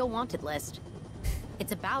on a real wanted list.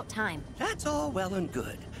 It's about time. That's all well and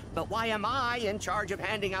good, but why am I in charge of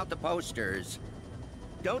handing out the posters?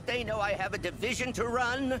 Don't they know I have a division to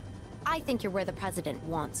run? I think you're where the president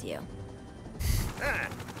wants you.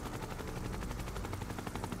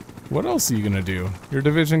 What else are you gonna do? Your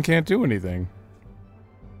division can't do anything.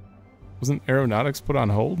 Wasn't aeronautics put on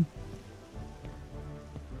hold?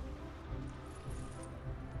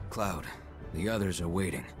 Cloud, the others are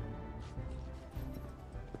waiting.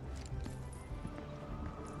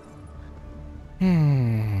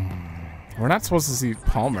 We're not supposed to see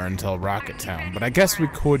Palmer until Rocket Town, but I guess we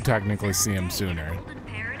could technically see him sooner.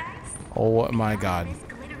 Oh my god.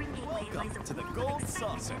 Welcome to the Gold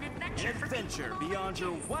Saucer. An adventure beyond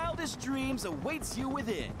your wildest dreams awaits you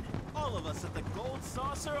within. All of us at the Gold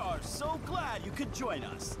Saucer are so glad you could join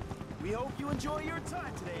us. We hope you enjoy your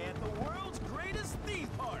time today at the world's greatest theme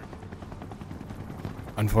park.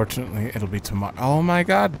 Unfortunately, it'll be tomorrow. Oh my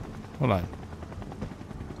god. Hold on.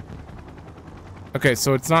 Okay,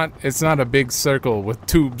 so it's not a big circle with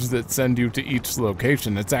tubes that send you to each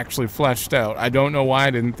location. It's actually fleshed out. I don't know why I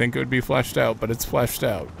didn't think it would be fleshed out, but it's fleshed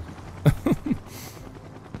out.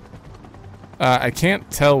 I can't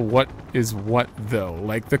tell what is what though.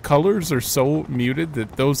 Like the colors are so muted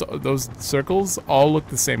that those circles all look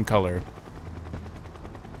the same color.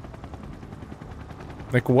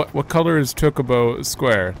 Like what color is Chocobo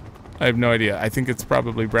Square? I have no idea. I think it's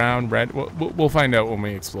probably brown, red. We'll find out when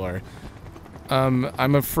we explore.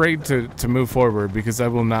 I'm afraid to move forward because I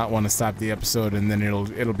will not want to stop the episode and then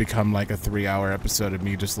it'll become like a 3-hour episode of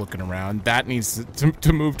me just looking around. That needs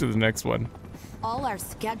to move to the next one. All our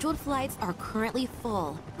scheduled flights are currently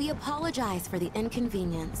full. We apologize for the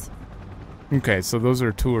inconvenience. Okay, so those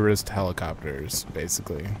are tourist helicopters,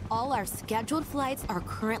 basically. All our scheduled flights are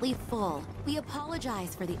currently full. We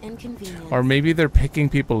apologize for the inconvenience. Or maybe they're picking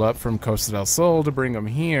people up from Costa del Sol to bring them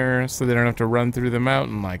here so they don't have to run through the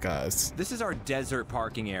mountain like us. This is our desert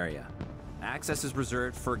parking area. Access is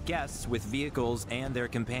reserved for guests with vehicles and their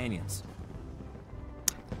companions.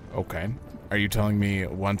 Okay. Are you telling me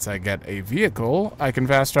once I get a vehicle, I can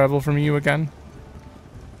fast travel from you again?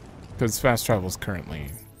 Because fast travel is currently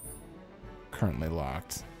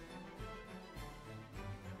locked.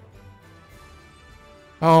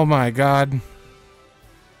 Oh my god.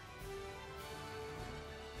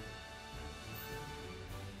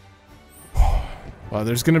 Well,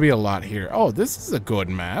 there's gonna be a lot here. Oh, this is a good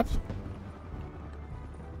map.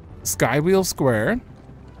 Skywheel Square.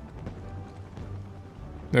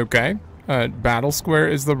 Okay. Battle Square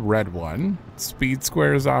is the red one. Speed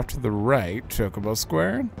Square is off to the right. Chocobo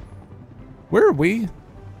Square. Where are we?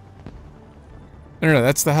 No,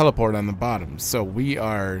 that's the heliport on the bottom. So we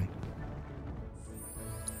are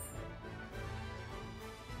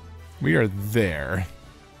there.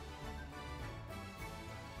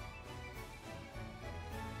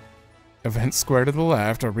 Event Square to the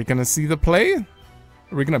left. Are we gonna see the play?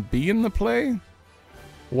 Are we gonna be in the play?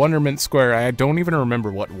 Wonderment Square. I don't even remember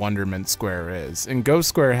what Wonderment Square is. And Ghost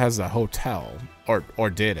Square has a hotel, or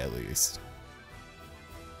did at least.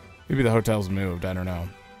 Maybe the hotel's moved. I don't know.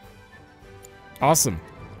 Awesome.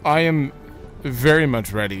 I am very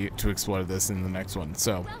much ready to explore this in the next one,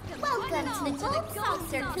 so. Welcome to the Gold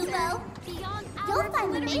Saucer, Kubo. You'll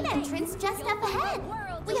find the main entrance just up ahead.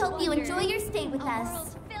 We hope you enjoy your stay with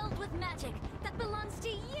us. Filled with magic that belongs to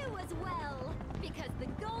you as well. Because the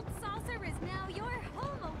Gold Saucer is now your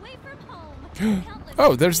home away from home.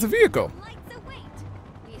 Oh, there's the vehicle.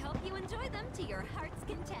 We hope you enjoy them to your heart's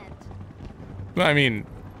content. I mean,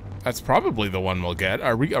 that's probably the one we'll get.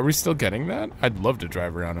 Are we still getting that? I'd love to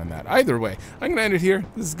drive around on that. Either way, I'm gonna end it here.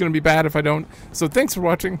 This is gonna be bad if I don't. So thanks for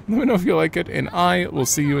watching. Let me know if you like it, and I will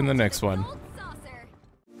see you in the next one.